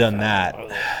 Shouldn't have done that.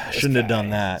 Shouldn't have done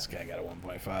that. This guy got a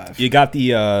 1.5. You got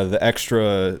the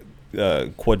extra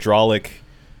quadraulic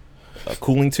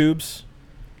cooling tubes?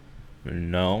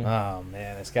 No. Oh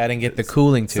man, this guy didn't get the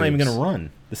cooling tubes. It's not even gonna run.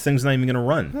 This thing's not even gonna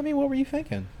run. I mean, what were you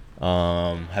thinking?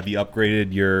 Have you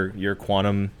upgraded your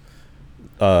quantum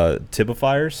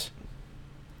typifiers?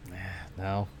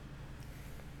 No.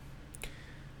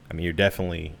 I mean, you're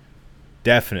definitely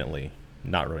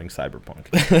not running Cyberpunk.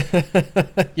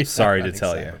 You're Sorry not to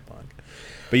tell you. Cyberpunk.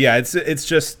 But yeah, it's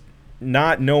just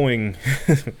not knowing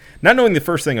the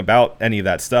first thing about any of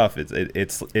that stuff.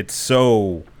 It's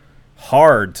so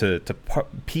hard to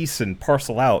piece and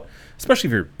parcel out, especially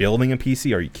if you're building a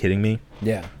PC. Are you kidding me?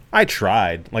 Yeah. I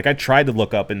tried to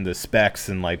look up in the specs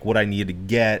and like what I needed to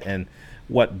get and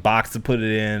what box to put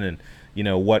it in and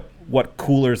what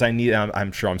coolers I need.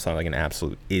 I'm sure I'm sounding like an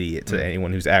absolute idiot to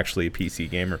anyone who's actually a PC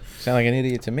gamer. Sound like an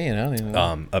idiot to me, and I don't even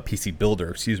know. A PC builder,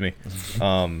 excuse me.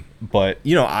 But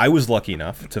I was lucky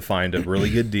enough to find a really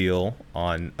good deal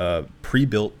on a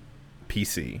pre-built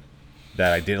PC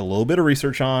that I did a little bit of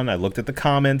research on. I looked at the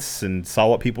comments and saw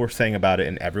what people were saying about it,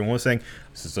 and everyone was saying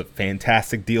this is a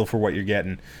fantastic deal for what you're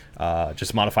getting.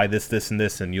 Just modify this, and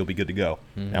this, and you'll be good to go.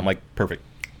 Mm-hmm. And I'm like, perfect.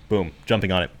 Boom,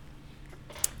 jumping on it.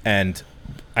 And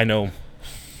I know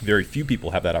very few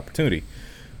people have that opportunity.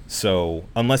 So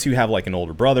unless you have like an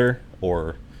older brother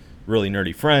or really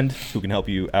nerdy friend who can help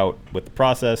you out with the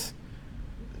process,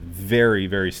 very,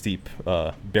 very steep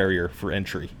barrier for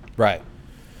entry. Right.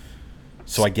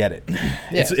 So I get it.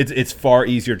 Yeah. It's far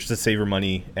easier just to save your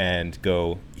money and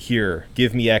go, here,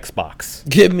 give me Xbox.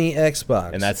 Give me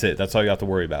Xbox. And that's it. That's all you have to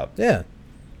worry about. Yeah.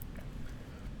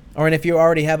 Or and if you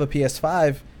already have a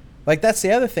PS5, like that's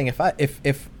the other thing.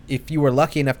 If you were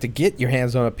lucky enough to get your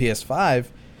hands on a PS5,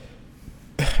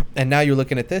 and now you're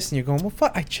looking at this and you're going, well,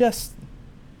 fuck,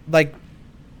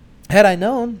 had I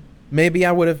known, maybe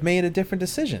I would have made a different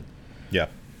decision. Yeah.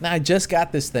 Now I just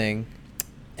got this thing,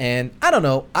 and I don't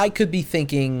know, I could be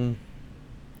thinking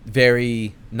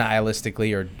very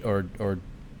nihilistically or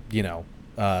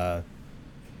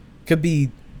could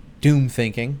be doom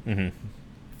thinking. Mm-hmm.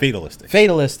 Fatalistic.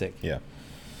 Fatalistic. Yeah.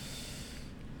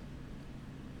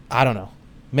 I don't know.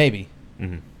 Maybe.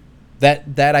 Mm-hmm.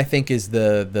 That I think is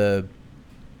the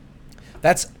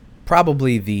that's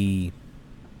probably the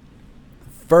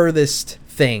furthest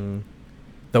thing.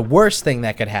 The worst thing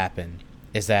that could happen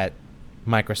is that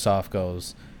Microsoft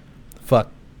goes,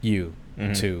 fuck you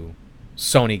to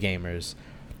Sony gamers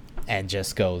and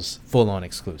just goes full on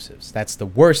exclusives. That's the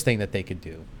worst thing that they could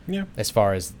do. Yeah. As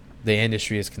far as the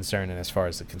industry is concerned and as far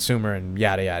as the consumer and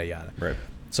yada yada yada. Right.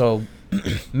 So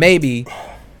maybe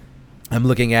I'm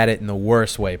looking at it in the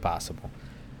worst way possible.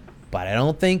 But I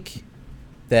don't think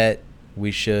that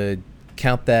we should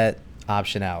count that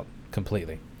option out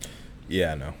completely.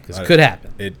 Yeah, no. Because it could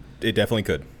happen. It definitely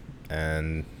could.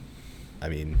 And, I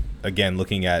mean, again,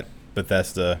 looking at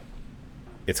Bethesda,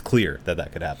 it's clear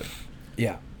that could happen.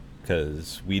 Yeah.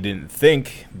 Because we didn't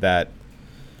think that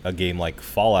a game like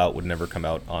Fallout would never come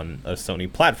out on a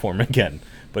Sony platform again.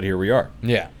 But here we are.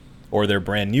 Yeah. Or their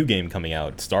brand new game coming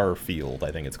out, Starfield,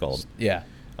 I think it's called. Yeah.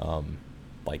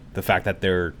 Like the fact that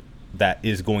that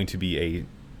is going to be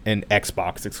an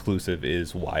Xbox exclusive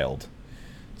is wild.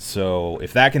 So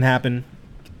if that can happen,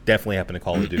 it can definitely happen to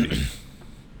Call of Duty.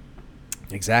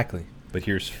 Exactly. But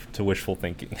here's to wishful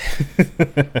thinking.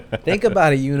 Think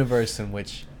about a universe in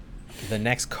which the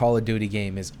next Call of Duty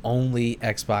game is only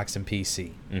Xbox and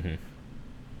PC. Mm-hmm. It'd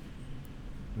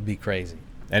be crazy.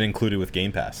 And included with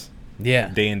Game Pass. Yeah.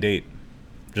 Day and date.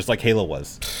 Just like Halo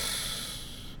was.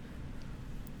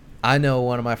 I know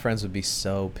one of my friends would be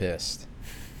so pissed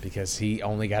because he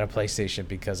only got a PlayStation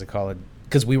because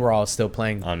we were all still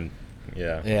playing on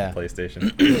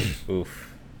PlayStation.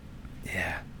 Oof.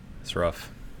 Yeah. It's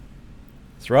rough.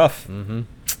 It's rough. Mm-hmm.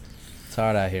 It's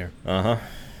hard out here. Uh-huh.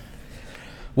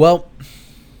 Well,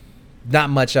 not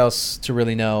much else to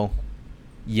really know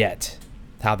yet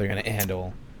how they're going to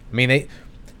handle. I mean,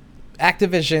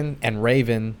 Activision and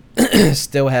Raven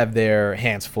still have their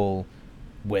hands full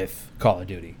with Call of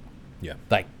Duty. Yeah.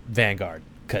 Like Vanguard.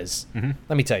 Because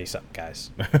let me tell you something, guys.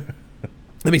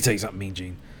 Let me tell you something, Mean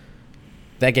Gene.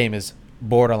 That game is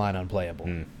borderline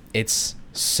unplayable. It's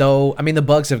so... I mean, the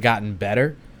bugs have gotten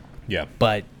better. Yeah.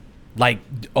 But,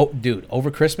 dude,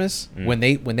 over Christmas, when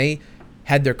they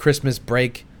had their Christmas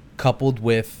break coupled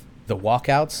with the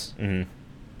walkouts,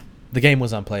 the game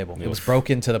was unplayable. It was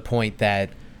broken to the point that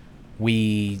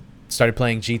we started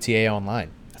playing GTA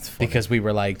Online. That's funny. Because we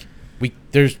were like, we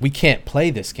can't play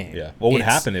this game. Yeah. What would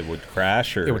happen? It would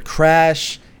crash, or it would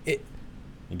crash.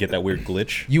 You get that weird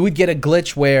glitch. You would get a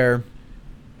glitch where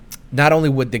not only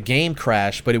would the game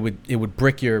crash, but it would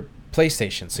brick your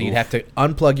PlayStation. So you'd have to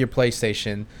unplug your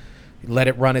PlayStation, let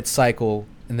it run its cycle,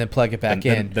 and then plug it back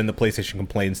in. Then the PlayStation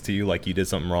complains to you like you did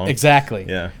something wrong. Exactly.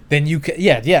 Yeah. Then you could,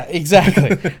 exactly.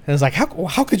 And it's like,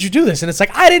 how could you do this? And it's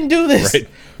like, I didn't do this. Right.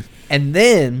 And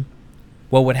then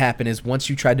what would happen is once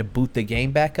you tried to boot the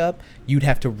game back up, you'd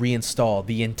have to reinstall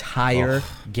the entire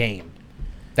game.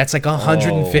 That's like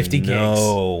 150 gigs.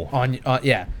 No.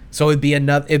 So it'd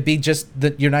be just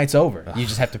your night's over. You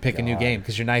just have to pick a new game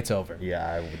because your night's over.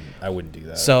 Yeah, I wouldn't do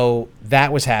that. So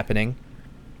that was happening.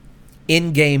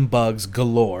 In-game bugs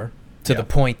galore to the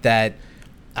point that,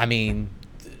 I mean,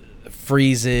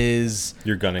 freezes.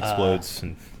 Your gun explodes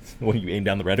and when you aim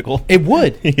down the reticle. It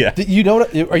would. Yeah. You know?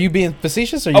 Are you being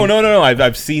facetious? Or Oh no!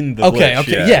 I've seen the. Okay. glitch.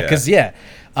 Okay. Yeah. Because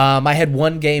I had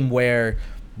one game where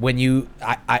when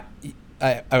I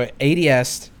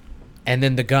ADS'd. And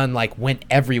then the gun like went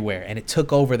everywhere, and it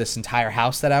took over this entire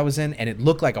house that I was in, and it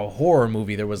looked like a horror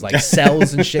movie. There was like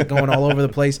cells and shit going all over the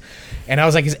place, and I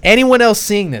was like, "Is anyone else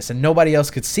seeing this?" And nobody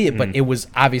else could see it, but it was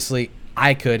obviously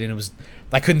I could, and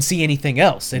I couldn't see anything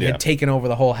else. It had taken over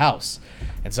the whole house,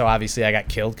 and so obviously I got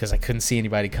killed because I couldn't see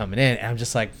anybody coming in. And I'm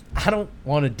just like, I don't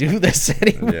want to do this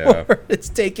anymore. Yeah. It's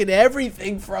taking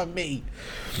everything from me.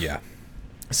 Yeah.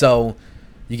 So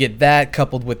you get that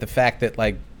coupled with the fact that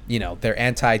like, you know, their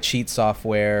anti-cheat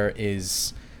software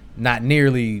is not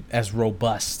nearly as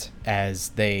robust as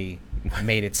they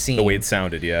made it seem. The way it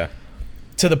sounded, yeah.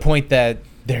 To the point that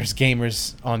there's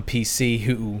gamers on PC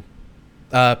who,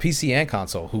 PC and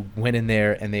console, who went in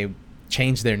there and they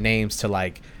changed their names to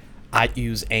like, I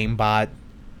use aimbot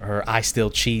or I still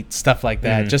cheat, stuff like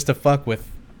that, just to fuck with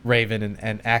Raven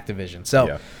and Activision.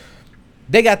 So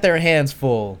they got their hands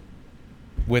full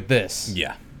with this.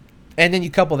 Yeah. And then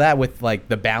you couple that with like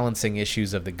the balancing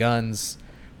issues of the guns,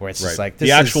 where it's just like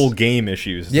the actual game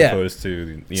issues as opposed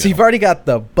to so you've already got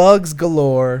the bugs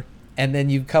galore, and then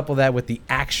you couple that with the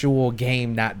actual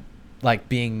game not like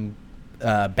being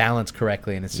balanced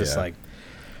correctly, and it's just like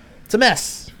it's a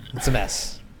mess. It's a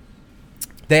mess.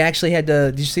 They actually had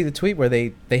to. Did you see the tweet where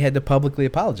they had to publicly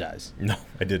apologize? No,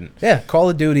 I didn't. Yeah, Call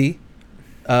of Duty.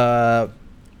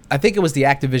 I think it was the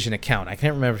Activision account. I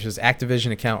can't remember if it was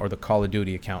Activision account or the Call of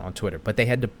Duty account on Twitter, but they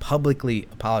had to publicly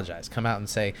apologize, come out and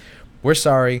say, we're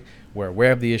sorry, we're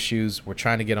aware of the issues, we're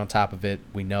trying to get on top of it,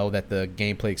 we know that the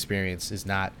gameplay experience is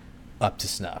not up to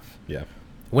snuff. Yeah.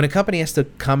 When a company has to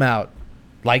come out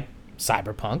like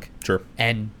Cyberpunk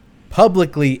and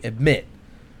publicly admit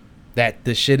that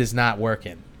the shit is not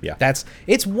working. Yeah.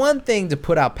 It's one thing to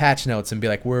put out patch notes and be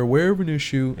like, we're aware of an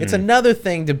issue. It's another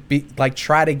thing to be like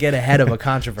try to get ahead of a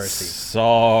controversy.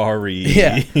 Sorry.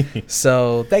 Yeah.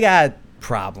 So they got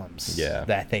problems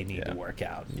that they need to work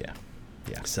out. Yeah.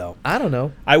 Yeah. So I don't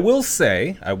know. I do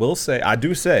say I've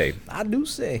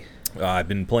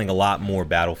been playing a lot more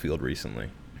Battlefield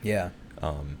recently. Yeah.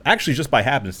 Actually just by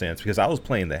happenstance, because I was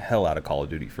playing the hell out of Call of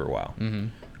Duty for a while.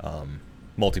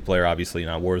 Multiplayer, obviously,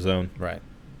 not Warzone. Right.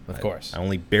 Of course. I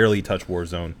only barely touch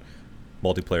Warzone.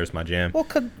 Multiplayer is my jam. Well,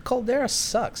 Caldera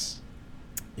sucks.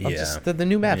 Yeah. The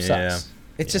new map sucks.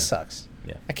 It just sucks.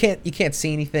 Yeah. You can't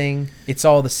see anything. It's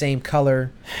all the same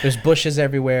color. There's bushes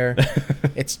everywhere.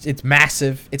 It's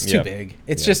massive. It's too big.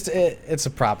 It's just it's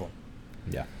a problem.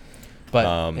 Yeah. But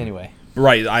anyway.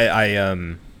 Right.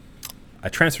 I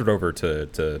transferred over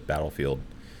to Battlefield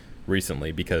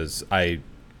recently because I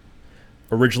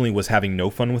originally was having no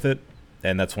fun with it.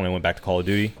 And that's when I went back to Call of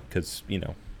Duty because, you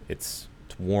know, it's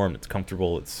warm, it's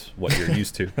comfortable, it's what you're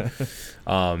used to. It's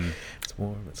warm,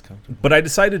 it's comfortable. But I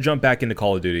decided to jump back into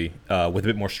Call of Duty with a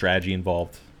bit more strategy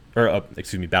involved.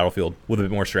 Battlefield with a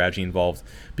bit more strategy involved.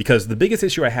 Because the biggest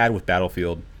issue I had with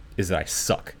Battlefield is that I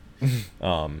suck.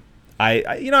 I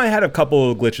had a couple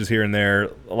of glitches here and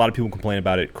there. A lot of people complain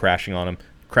about it crashing on them.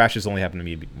 Crashes only happened to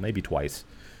me maybe twice.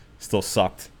 Still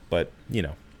sucked, but, you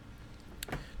know.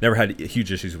 Never had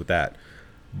huge issues with that.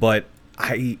 But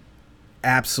I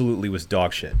absolutely was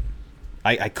dog shit.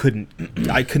 I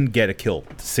couldn't get a kill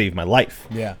to save my life.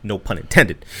 Yeah. No pun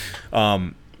intended.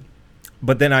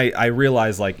 But then I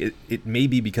realized like it may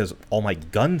be because all my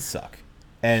guns suck.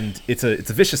 And it's a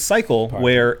vicious cycle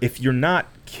where if you're not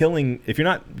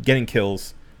getting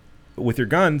kills with your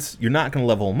guns, you're not going to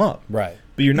level them up. Right.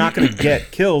 But you're not going to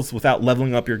get kills without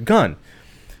leveling up your gun.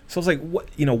 So I was like, what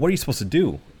are you supposed to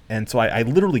do? And so I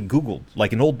literally Googled,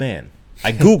 like an old man.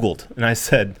 I Googled and I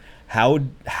said, how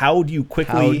do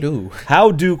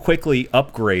quickly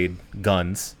upgrade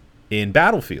guns in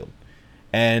Battlefield?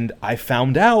 And I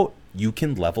found out you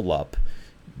can level up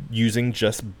using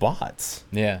just bots.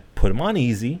 Yeah. Put them on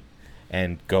easy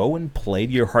and go and play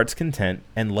to your heart's content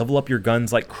and level up your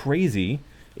guns like crazy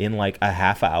in like a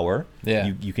half hour.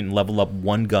 Yeah. You can level up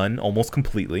one gun almost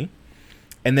completely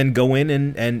and then go in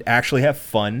and actually have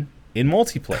fun in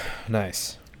multiplayer.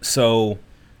 Nice. So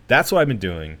that's what I've been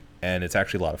doing, and it's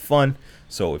actually a lot of fun.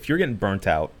 So if you're getting burnt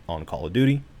out on Call of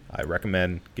Duty, I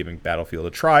recommend giving Battlefield a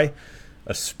try,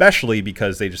 especially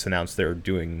because they just announced they're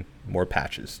doing more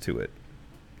patches to it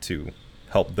to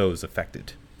help those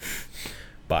affected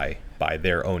by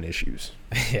their own issues.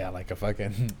 Yeah, like a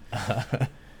fucking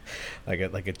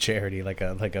like a charity,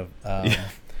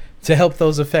 to help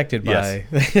those affected by.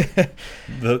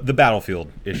 the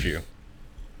Battlefield issue.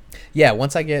 Yeah,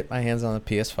 once I get my hands on the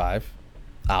PS5,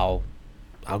 I'll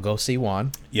go see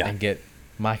Juan and get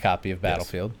my copy of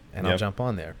Battlefield, and I'll jump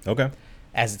on there. Okay.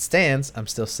 As it stands, I'm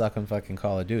still stuck on fucking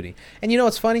Call of Duty. And you know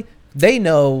what's funny? They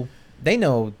know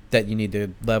that you need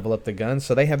to level up the guns,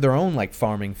 so they have their own like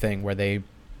farming thing where they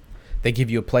give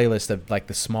you a playlist of like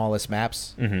the smallest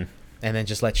maps, and then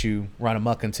just let you run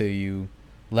amok until you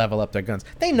level up their guns.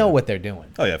 They know what they're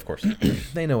doing. Oh yeah, of course.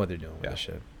 They know what they're doing with this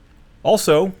shit.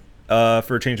 Also,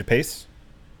 for a change of pace,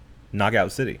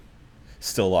 Knockout City,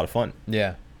 still a lot of fun.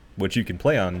 Yeah. Which you can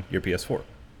play on your PS4.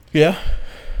 Yeah.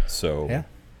 So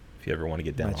if you ever want to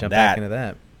get down on jump that, back into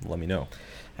that, let me know.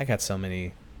 I got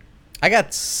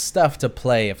stuff to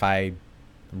play if I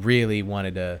really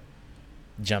wanted to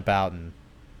jump out and,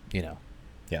 Yeah.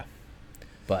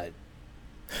 But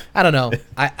I don't know.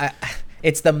 I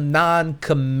it's the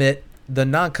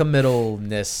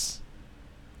non-committalness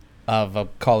of a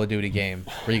Call of Duty game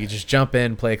where you can just jump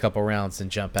in, play a couple rounds, and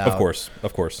jump out.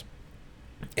 Of course.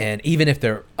 And even if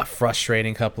they're a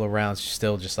frustrating couple of rounds, you're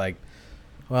still just like,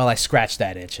 well, I scratched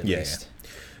that itch at least. Yeah.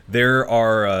 There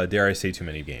are, dare I say, too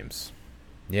many games.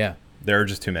 Yeah. There are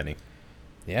just too many.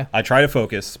 Yeah. I try to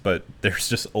focus, but there's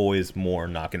just always more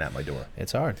knocking at my door.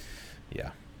 It's hard.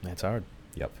 Yeah. It's hard.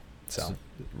 Yep. So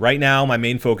right now, my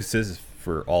main focus is,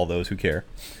 for all those who care,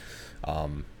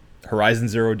 Horizon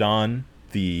Zero Dawn,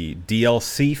 the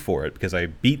DLC for it, because I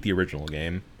beat the original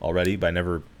game already, but I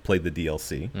never played the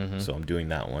DLC. So I'm doing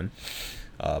that one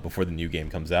before the new game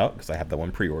comes out, because I have that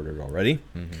one pre-ordered already.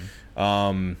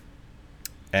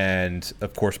 And,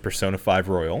 of course, Persona 5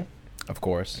 Royal. Of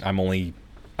course.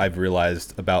 I've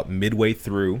realized about midway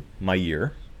through my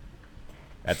year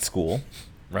at school.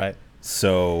 Right.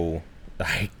 So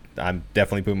I'm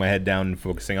definitely putting my head down and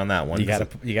focusing on that one. You gotta,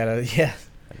 I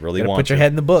really want put your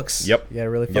head in the books. Yep. You gotta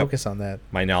really focus on that.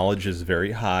 My knowledge is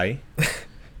very high.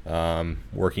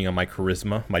 Working on my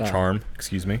charisma, my charm,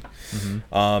 excuse me.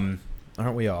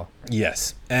 Aren't we all?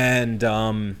 Yes. And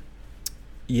then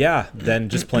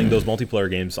just playing those multiplayer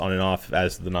games on and off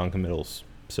as the non-committals.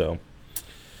 So,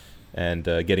 and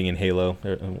getting in Halo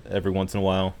every once in a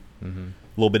while. A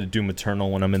little bit of Doom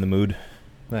Eternal when I'm in the mood.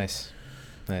 Nice.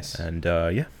 And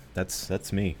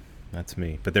that's me.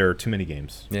 But there are too many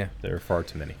games. Yeah, there are far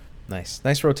too many.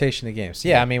 Nice rotation of games.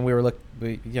 Yeah, I mean,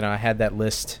 I had that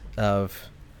list of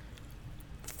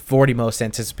 40 most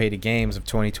anticipated games of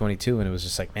 2022, and it was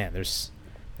just like, man, there's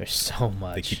so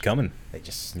much. They keep coming. They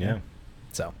just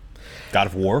So, God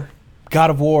of War.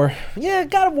 Yeah,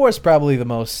 God of War is probably the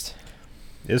most.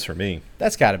 Is for me.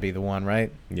 That's got to be the one,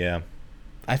 right? Yeah.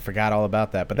 I forgot all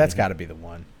about that, but that's got to be the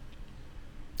one.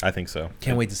 I think so.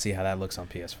 Can't wait to see how that looks on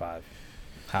PS5.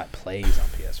 How it plays on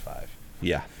PS5.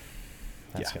 Yeah.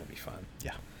 That's going to be fun.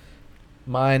 Yeah.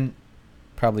 Mine,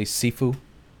 probably Sifu.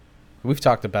 We've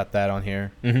talked about that on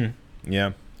here.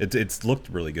 Yeah. It's looked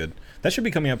really good. That should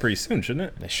be coming out pretty soon, shouldn't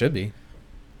it? It should be.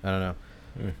 I don't know.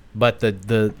 But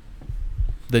the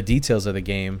details of the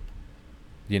game,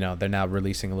 they're now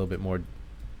releasing a little bit more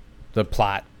the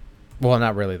plot. Well,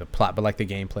 not really the plot, but like the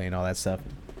gameplay and all that stuff.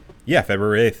 Yeah,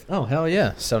 February 8th. Oh, hell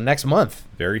yeah. So next month.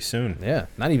 Very soon. Yeah,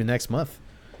 not even next month.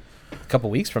 A couple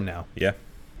weeks from now. Yeah.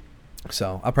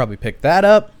 So I'll probably pick that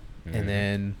up, and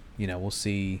then, we'll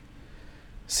see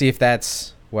if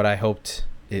that's what I hoped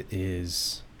it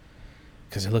is,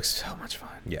 because it looks so much fun.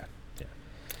 Yeah.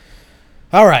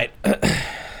 All right.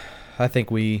 I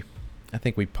think we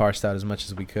parsed out as much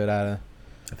as we could out of.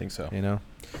 I think so.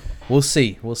 We'll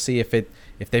see. We'll see if they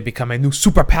become a new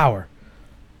superpower,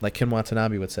 like Ken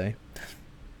Watanabe would say.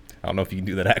 I don't know if you can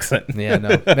do that accent. Yeah,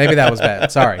 no. Maybe that was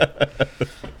bad. Sorry.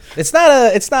 It's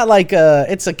not like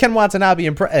it's a Ken Watanabe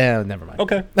never mind.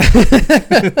 Okay.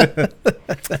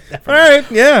 All right.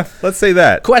 Yeah. Let's say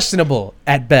that. Questionable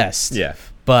at best. Yeah.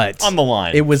 But on the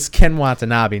line. It was Ken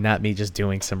Watanabe, not me just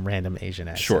doing some random Asian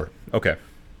accent. Sure. Okay.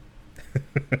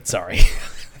 Sorry.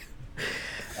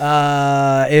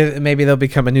 Maybe they'll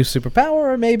become a new superpower,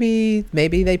 or maybe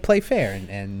they play fair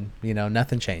and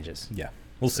nothing changes. Yeah.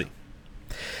 We'll see.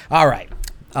 All right.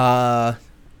 I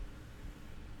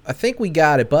think we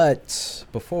got it, but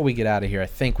before we get out of here, I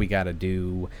think we got to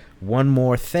do one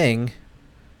more thing,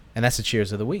 and that's the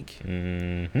cheers of the week.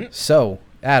 So,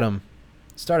 Adam,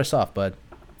 start us off, bud.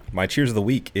 My cheers of the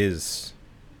week is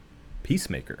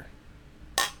Peacemaker.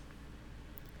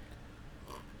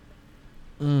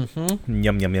 Yum,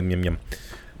 yum, yum, yum, yum.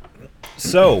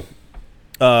 So,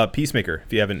 Peacemaker,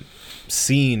 if you haven't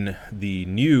seen the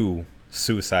new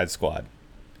Suicide Squad,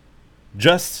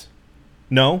 the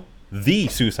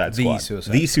Suicide Squad.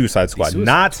 The Suicide Squad.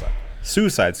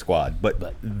 Suicide Squad, but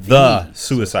the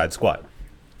Suicide Squad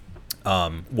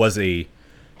was a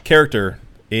character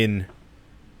in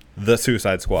the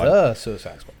Suicide Squad. The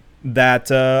Suicide Squad.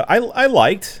 That I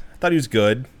liked. I thought he was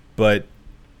good, but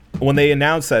when they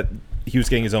announced that he was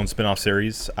getting his own spin-off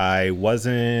series, I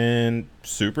wasn't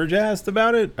super jazzed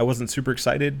about it. I wasn't super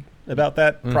excited about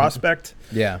that prospect.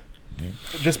 Yeah.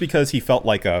 Just because he felt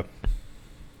like I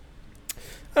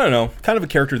don't know, kind of a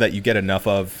character that you get enough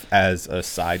of as a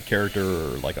side character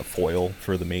or like a foil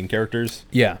for the main characters.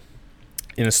 Yeah.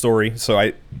 In a story. So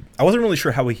I wasn't really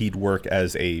sure how he'd work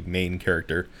as a main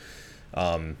character.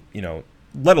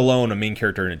 Let alone a main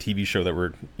character in a TV show that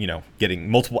we're, getting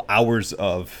multiple hours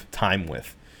of time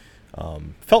with.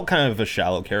 Felt kind of a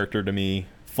shallow character to me.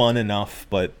 Fun enough,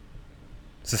 but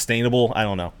sustainable. I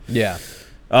don't know. Yeah.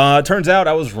 Turns out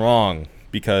I was wrong,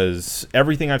 because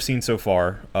everything I've seen so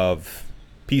far of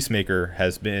Peacemaker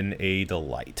has been a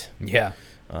delight. Yeah.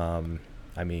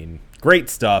 Great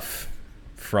stuff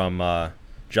from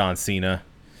John Cena.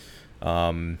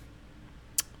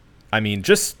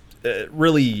 Just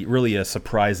really, really a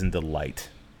surprise and delight.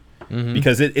 Mm-hmm.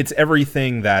 Because it's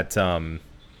everything that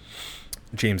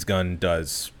James Gunn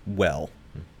does well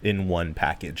in one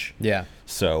package. Yeah.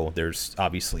 So there's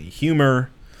obviously humor,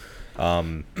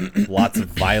 lots of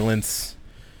violence,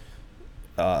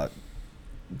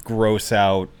 gross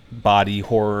out body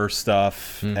horror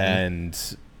stuff,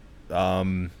 and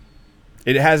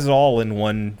it has it all in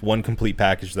one complete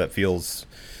package that feels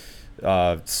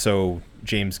so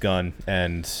James Gunn,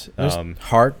 and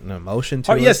heart and emotion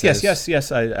to it.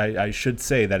 Yes. I should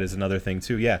say that is another thing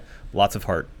too. Yeah, lots of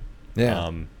heart.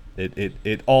 Yeah.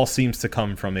 It all seems to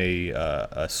come from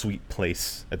a sweet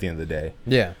place at the end of the day.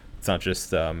 Yeah. It's not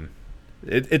just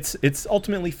it's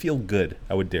ultimately feel good,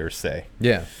 I would dare say.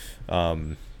 Yeah.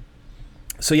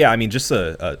 So yeah, just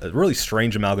a really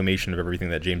strange amalgamation of everything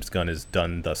that James Gunn has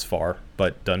done thus far,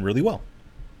 but done really well.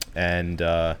 And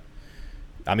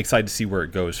I'm excited to see where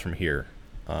it goes from here,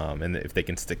 and if they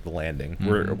can stick the landing.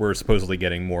 We're supposedly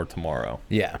getting more tomorrow.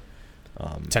 Yeah.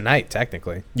 Tonight,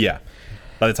 technically. Yeah.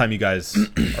 By the time you guys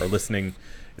are listening,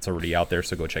 it's already out there,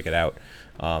 so go check it out.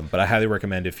 But I highly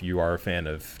recommend, if you are a fan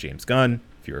of James Gunn,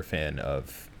 if you're a fan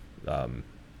of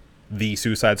the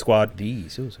Suicide Squad,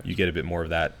 you get a bit more of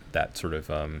that sort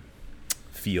of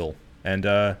feel. And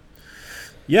I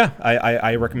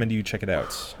recommend you check it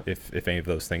out if any of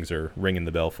those things are ringing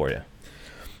the bell for you.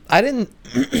 I didn't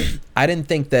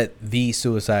think that the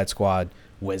Suicide Squad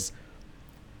was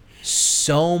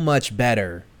so much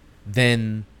better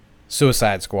than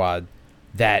Suicide Squad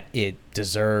that it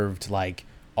deserved like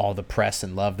all the press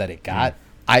and love that it got.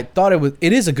 I thought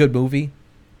it is a good movie,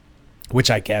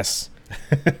 which I guess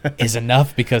is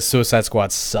enough, because Suicide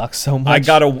Squad sucks so much.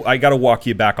 I gotta walk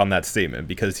you back on that statement,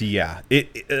 because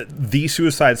the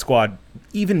Suicide Squad,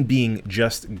 even being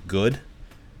just good,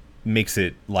 makes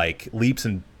it like leaps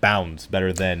and bounds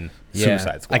better than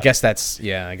Suicide Squad. I guess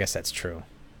that's true.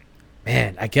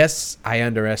 Man, I guess I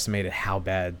underestimated how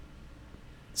bad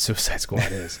Suicide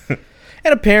Squad is.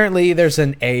 And apparently there's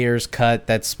an Ayers cut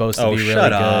that's supposed to be really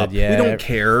shut up. good. Yeah, we don't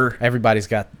care. Everybody's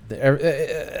got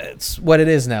it's what it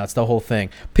is now. It's the whole thing.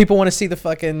 People want to see the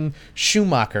fucking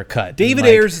Schumacher cut. David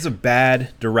Ayers is a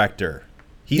bad director.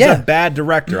 He's a bad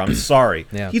director. I'm sorry.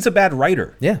 Yeah. He's a bad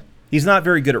writer. Yeah. He's not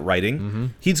very good at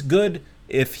writing. He's good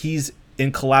if he's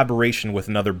in collaboration with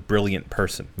another brilliant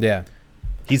person. Yeah.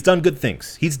 He's done good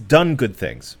things.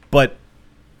 But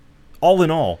all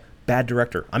in all, bad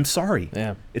director. I'm sorry.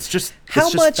 Yeah. It's just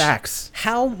facts.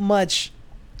 How much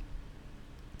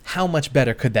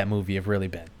better could that movie have really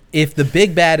been? If the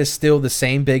big bad is still the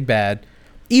same big bad,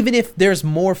 even if there's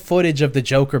more footage of the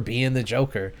Joker being the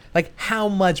Joker, like how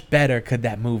much better could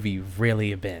that movie really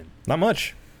have been? Not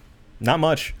much.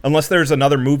 Unless there's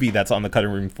another movie that's on the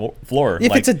cutting room floor.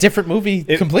 If it's a different movie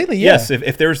completely, yeah. Yes,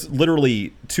 if there's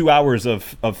literally 2 hours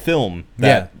of film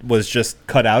that was just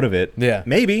cut out of it,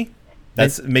 maybe.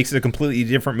 That makes it a completely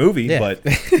different movie, but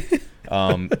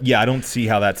I don't see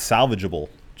how that's salvageable.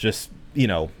 Just, I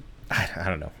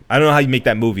don't know. I don't know how you make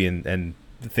that movie and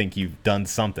think you've done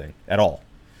something at all.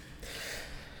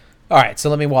 All right,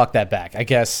 so let me walk that back. I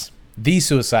guess the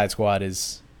Suicide Squad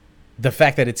is the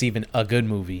fact that it's even a good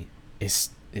movie is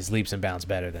leaps and bounds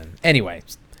better than. Anyway,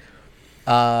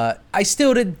 I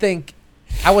still didn't think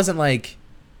I wasn't like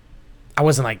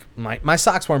my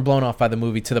socks weren't blown off by the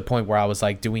movie to the point where I was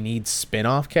like, do we need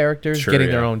spin-off characters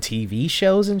getting their own TV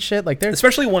shows and shit? Like, there's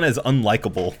especially one as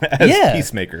unlikable as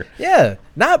Peacemaker. Yeah,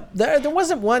 not there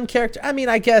wasn't one character.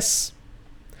 I guess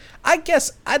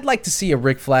I'd like to see a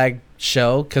Rick Flag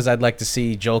show, because I'd like to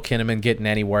see Joel Kinnaman getting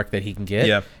any work that he can get.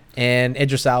 Yeah. And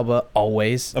Idris Elba,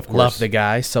 always Of course. loved the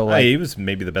guy. So like, He was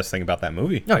maybe the best thing about that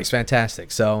movie. no, he's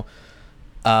fantastic. So,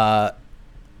 but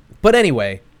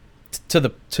anyway, to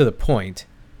the point,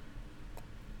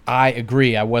 I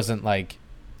agree. I wasn't like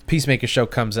Peacemaker show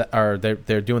comes or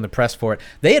they're doing the press for it.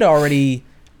 They had already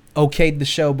okayed the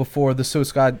show before the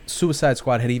Suicide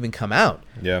Squad had even come out.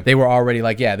 Yeah. They were already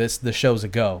like, yeah, the show's a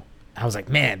go. I was like,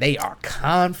 man, they are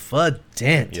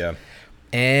confident. Yeah.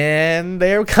 And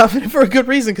they're confident for a good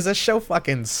reason because that show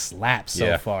fucking slaps so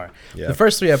Yeah. far. Yeah. The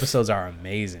first 3 episodes are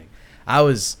amazing. I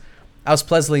was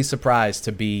pleasantly surprised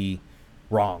to be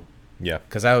wrong Yeah.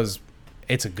 because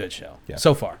it's a good show Yeah.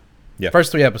 so far. Yeah.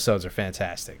 First 3 episodes are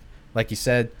fantastic. Like you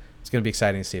said, it's going to be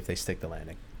exciting to see if they stick the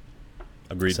landing.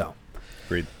 Agreed. So,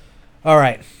 Agreed. all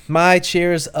right. My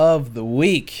cheers of the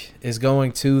week is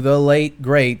going to the late,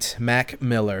 great Mac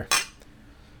Miller,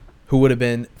 who would have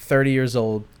been 30 years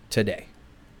old today.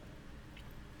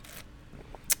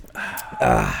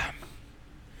 I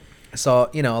saw,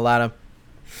 a lot of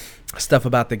stuff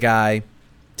about the guy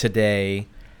today,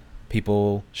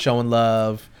 people showing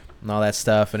love and all that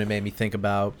stuff, and it made me think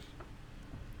about,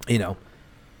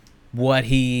 what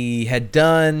he had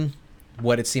done,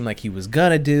 what it seemed like he was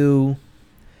gonna do.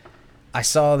 I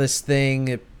saw this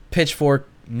thing, Pitchfork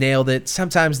nailed it.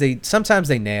 Sometimes they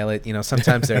nail it,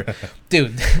 sometimes they're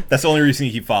dude. That's the only reason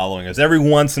you keep following us. Every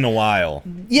once in a while.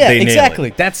 Yeah, they nail exactly.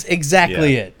 it. That's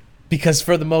exactly Yeah. it. Because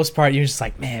for the most part, you're just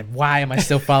like, man, why am I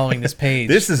still following this page?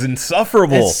 This is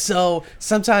insufferable. It's so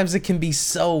sometimes it can be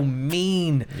so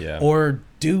mean Yeah. or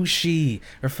douchey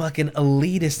or fucking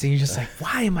elitist, and you're just like,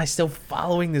 why am I still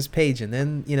following this page? And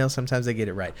then sometimes they get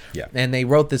it right. Yeah. And they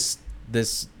wrote this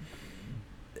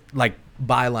like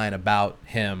byline about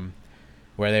him,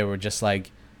 where they were just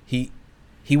like, he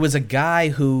was a guy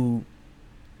who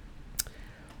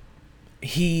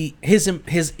his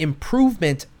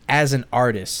improvement as an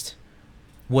artist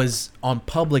was on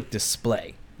public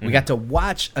display. We got to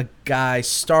watch a guy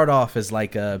start off as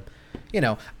like a,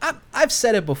 I've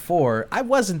said it before. I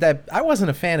wasn't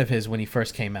a fan of his when he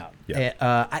first came out. Yeah.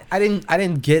 I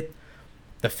didn't get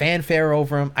the fanfare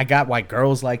over him. I got why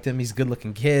girls liked him. He's a good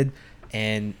looking kid,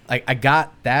 and like I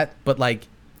got that. But like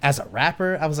as a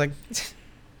rapper, I was like,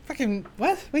 fucking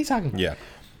what? What are you talking about? Yeah.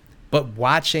 But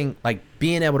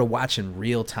being able to watch in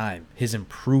real time his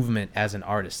improvement as an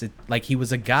artist, like he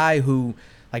was a guy who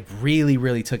like really,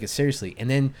 really took it seriously. And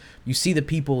then you see the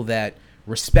people that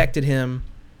respected him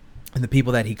and the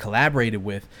people that he collaborated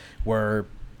with were,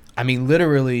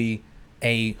 literally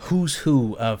a who's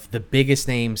who of the biggest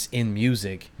names in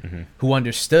music who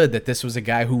understood that this was a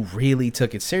guy who really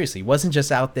took it seriously. He wasn't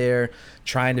just out there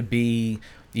trying to be,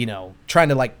 trying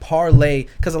to like parlay,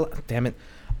 because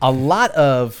a lot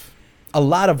of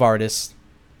artists,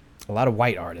 a lot of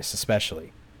white artists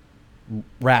especially,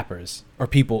 rappers or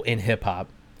people in hip-hop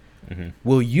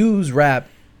will use rap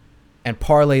and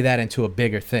parlay that into a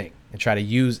bigger thing and try to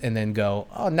use and then go,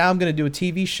 oh, now I'm going to do a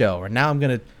TV show, or now I'm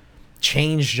going to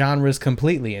change genres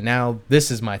completely, and now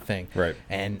this is my thing. Right.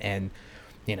 And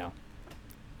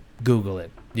Google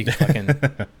it. You can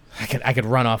fucking I could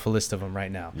run off a list of them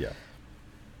right now. Yeah.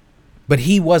 But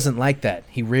he wasn't like that.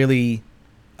 He really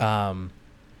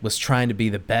was trying to be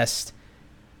the best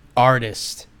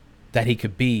artist that he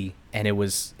could be, and it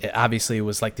was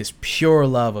like this pure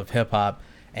love of hip hop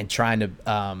and trying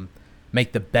to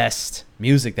make the best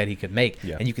music that he could make.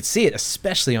 Yeah. And you could see it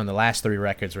especially on the last 3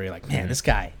 records where you're like, man, this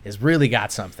guy has really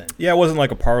got something. Yeah, it wasn't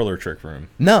like a parlor trick for him.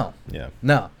 No. Yeah.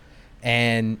 No.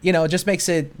 And it just makes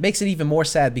it even more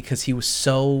sad because he was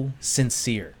so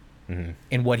sincere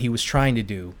in what he was trying to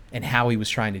do and how he was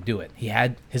trying to do it. He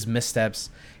had his missteps,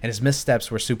 and his missteps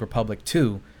were super public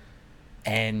too.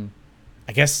 And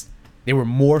I guess they were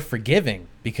more forgiving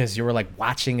because you were like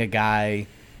watching a guy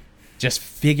just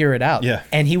figure it out. Yeah.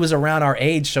 And he was around our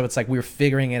age, so it's like we were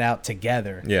figuring it out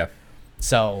together. Yeah.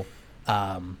 So,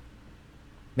 man,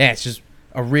 it's just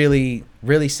a really,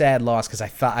 really sad loss because I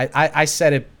thought I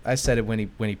said it when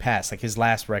he passed. Like his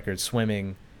last record,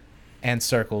 Swimming and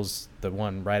Circles, the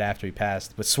one right after he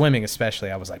passed, but Swimming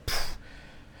especially, I was like, phew.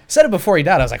 Said it before he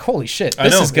died. I was like, holy shit,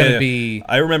 this is gonna be.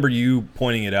 I remember you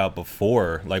pointing it out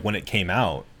before, like when it came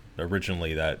out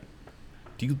originally. That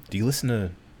do you listen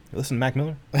to Mac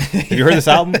Miller? Have you heard this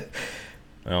album?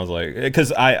 And I was like,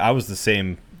 because I was the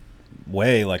same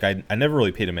way. Like I never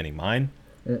really paid him any mind,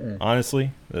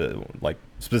 honestly. Like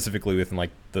specifically within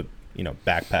like the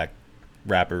backpack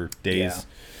rapper days.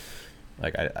 Yeah.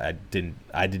 Like I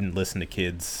didn't listen to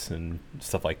kids and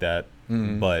stuff like that.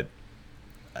 But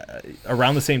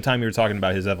around the same time you were talking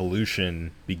about his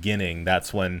evolution beginning,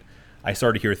 that's when I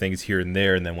started to hear things here and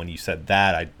there. And then when you said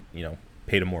that, I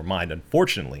paid him more mind,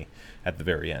 unfortunately, at the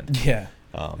very end. Yeah.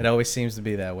 It always seems to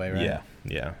be that way, right?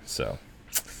 Yeah. So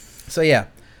yeah,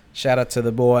 shout out to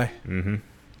the boy, mm-hmm.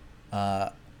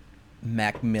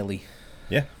 Mac Millie.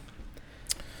 Yeah.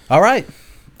 All right.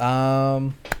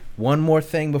 One more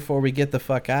thing before we get the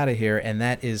fuck out of here, and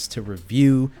that is to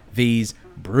review these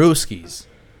brewskis.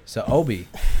 So, Obi,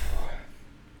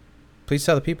 please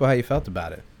tell the people how you felt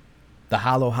about it. The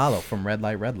Hollow from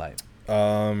Redlight.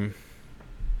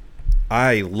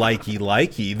 I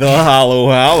likey the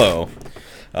Hollow.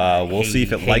 We'll see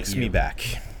if it likes me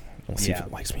back.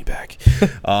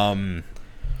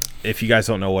 If you guys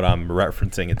don't know what I'm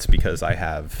referencing, it's because I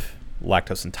have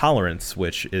lactose intolerance,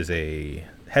 which is a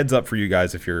heads up for you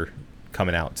guys if you're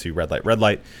coming out to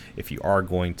Redlight. If you are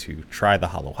going to try the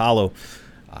Hollow,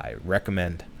 I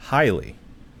recommend highly,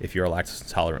 if you're lactose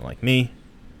intolerant like me,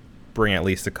 bring at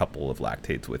least a couple of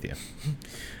lactates with you.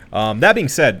 That being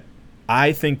said,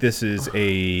 I think this is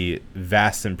a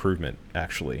vast improvement,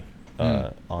 actually,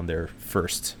 on their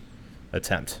first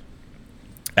attempt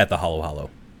at the Hollow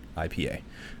IPA.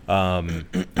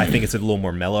 I think it's a little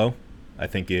more mellow. I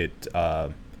think it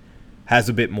has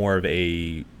a bit more of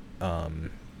a...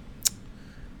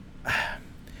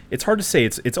 it's hard to say.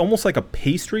 It's almost like a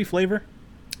pastry flavor.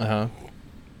 Uh-huh.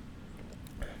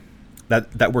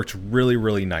 That works really,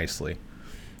 really nicely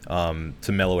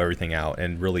to mellow everything out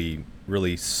and really,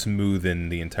 really smoothen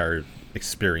the entire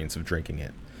experience of drinking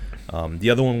it. The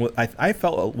other one I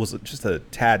felt was just a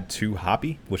tad too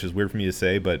hoppy, which is weird for me to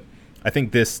say, but I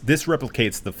think this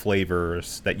replicates the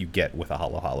flavors that you get with a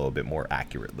Hollow a bit more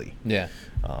accurately. Yeah.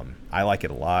 I like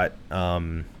it a lot.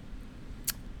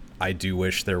 I do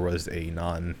wish there was a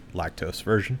non-lactose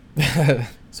version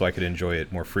so I could enjoy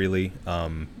it more freely.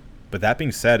 But that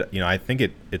being said, I think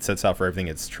it sets out for everything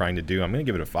it's trying to do. I'm going to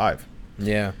give it a 5.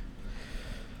 Yeah.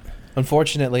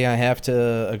 Unfortunately, I have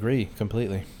to agree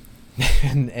completely,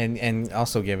 and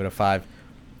also give it a 5.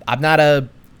 I'm not a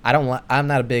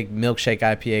big milkshake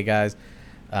IPA guys.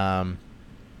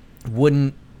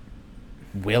 Wouldn't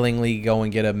willingly go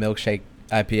and get a milkshake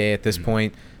IPA at this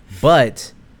point,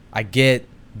 but I get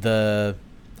the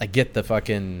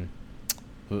fucking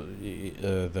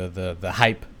the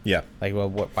hype. Yeah. Like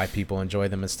why people enjoy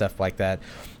them and stuff like that.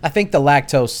 I think the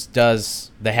lactose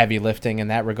does the heavy lifting in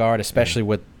that regard, especially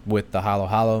with the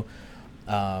Hollow.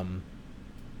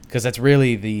 Because that's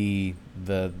really the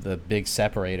big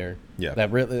separator. Yeah.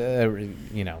 That really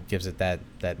gives it that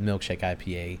milkshake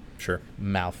IPA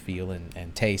mouthfeel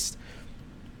and taste.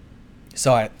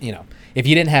 So if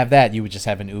you didn't have that, you would just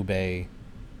have an ube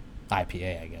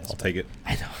IPA, I guess. I'll take it.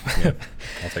 I know. Yeah,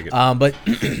 I'll take it. But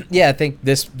yeah, I think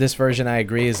this version, I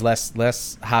agree, is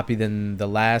less hoppy than the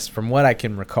last, from what I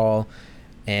can recall,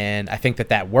 and I think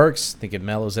that works. I think it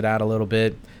mellows it out a little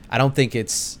bit. I don't think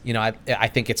it's I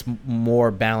think it's more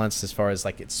balanced as far as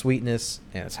like its sweetness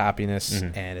and its hoppiness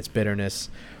and its bitterness.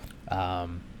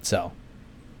 So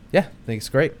yeah, I think it's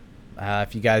great.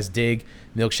 If you guys dig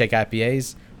milkshake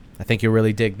IPAs, I think you'll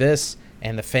really dig this.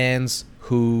 And the fans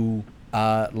who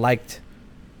liked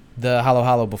the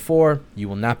Hollow before, you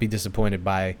will not be disappointed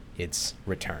by its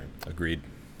return. Agreed.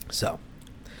 So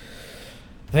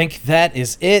I think that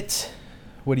is it.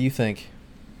 What do you think?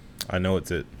 I know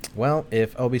it's it. Well,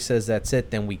 if Obi says that's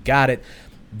it, then we got it.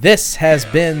 This has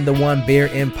been the One Beer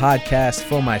In podcast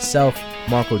for myself,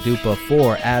 Marco Dupa,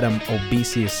 for Adam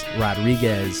Obesius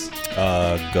Rodriguez.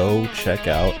 Go check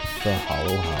out the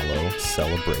Hollow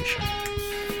celebration.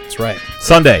 That's right.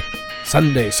 Sunday.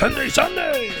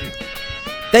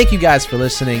 Thank you guys for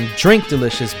listening. Drink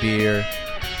delicious beer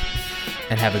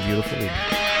and have a beautiful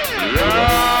evening.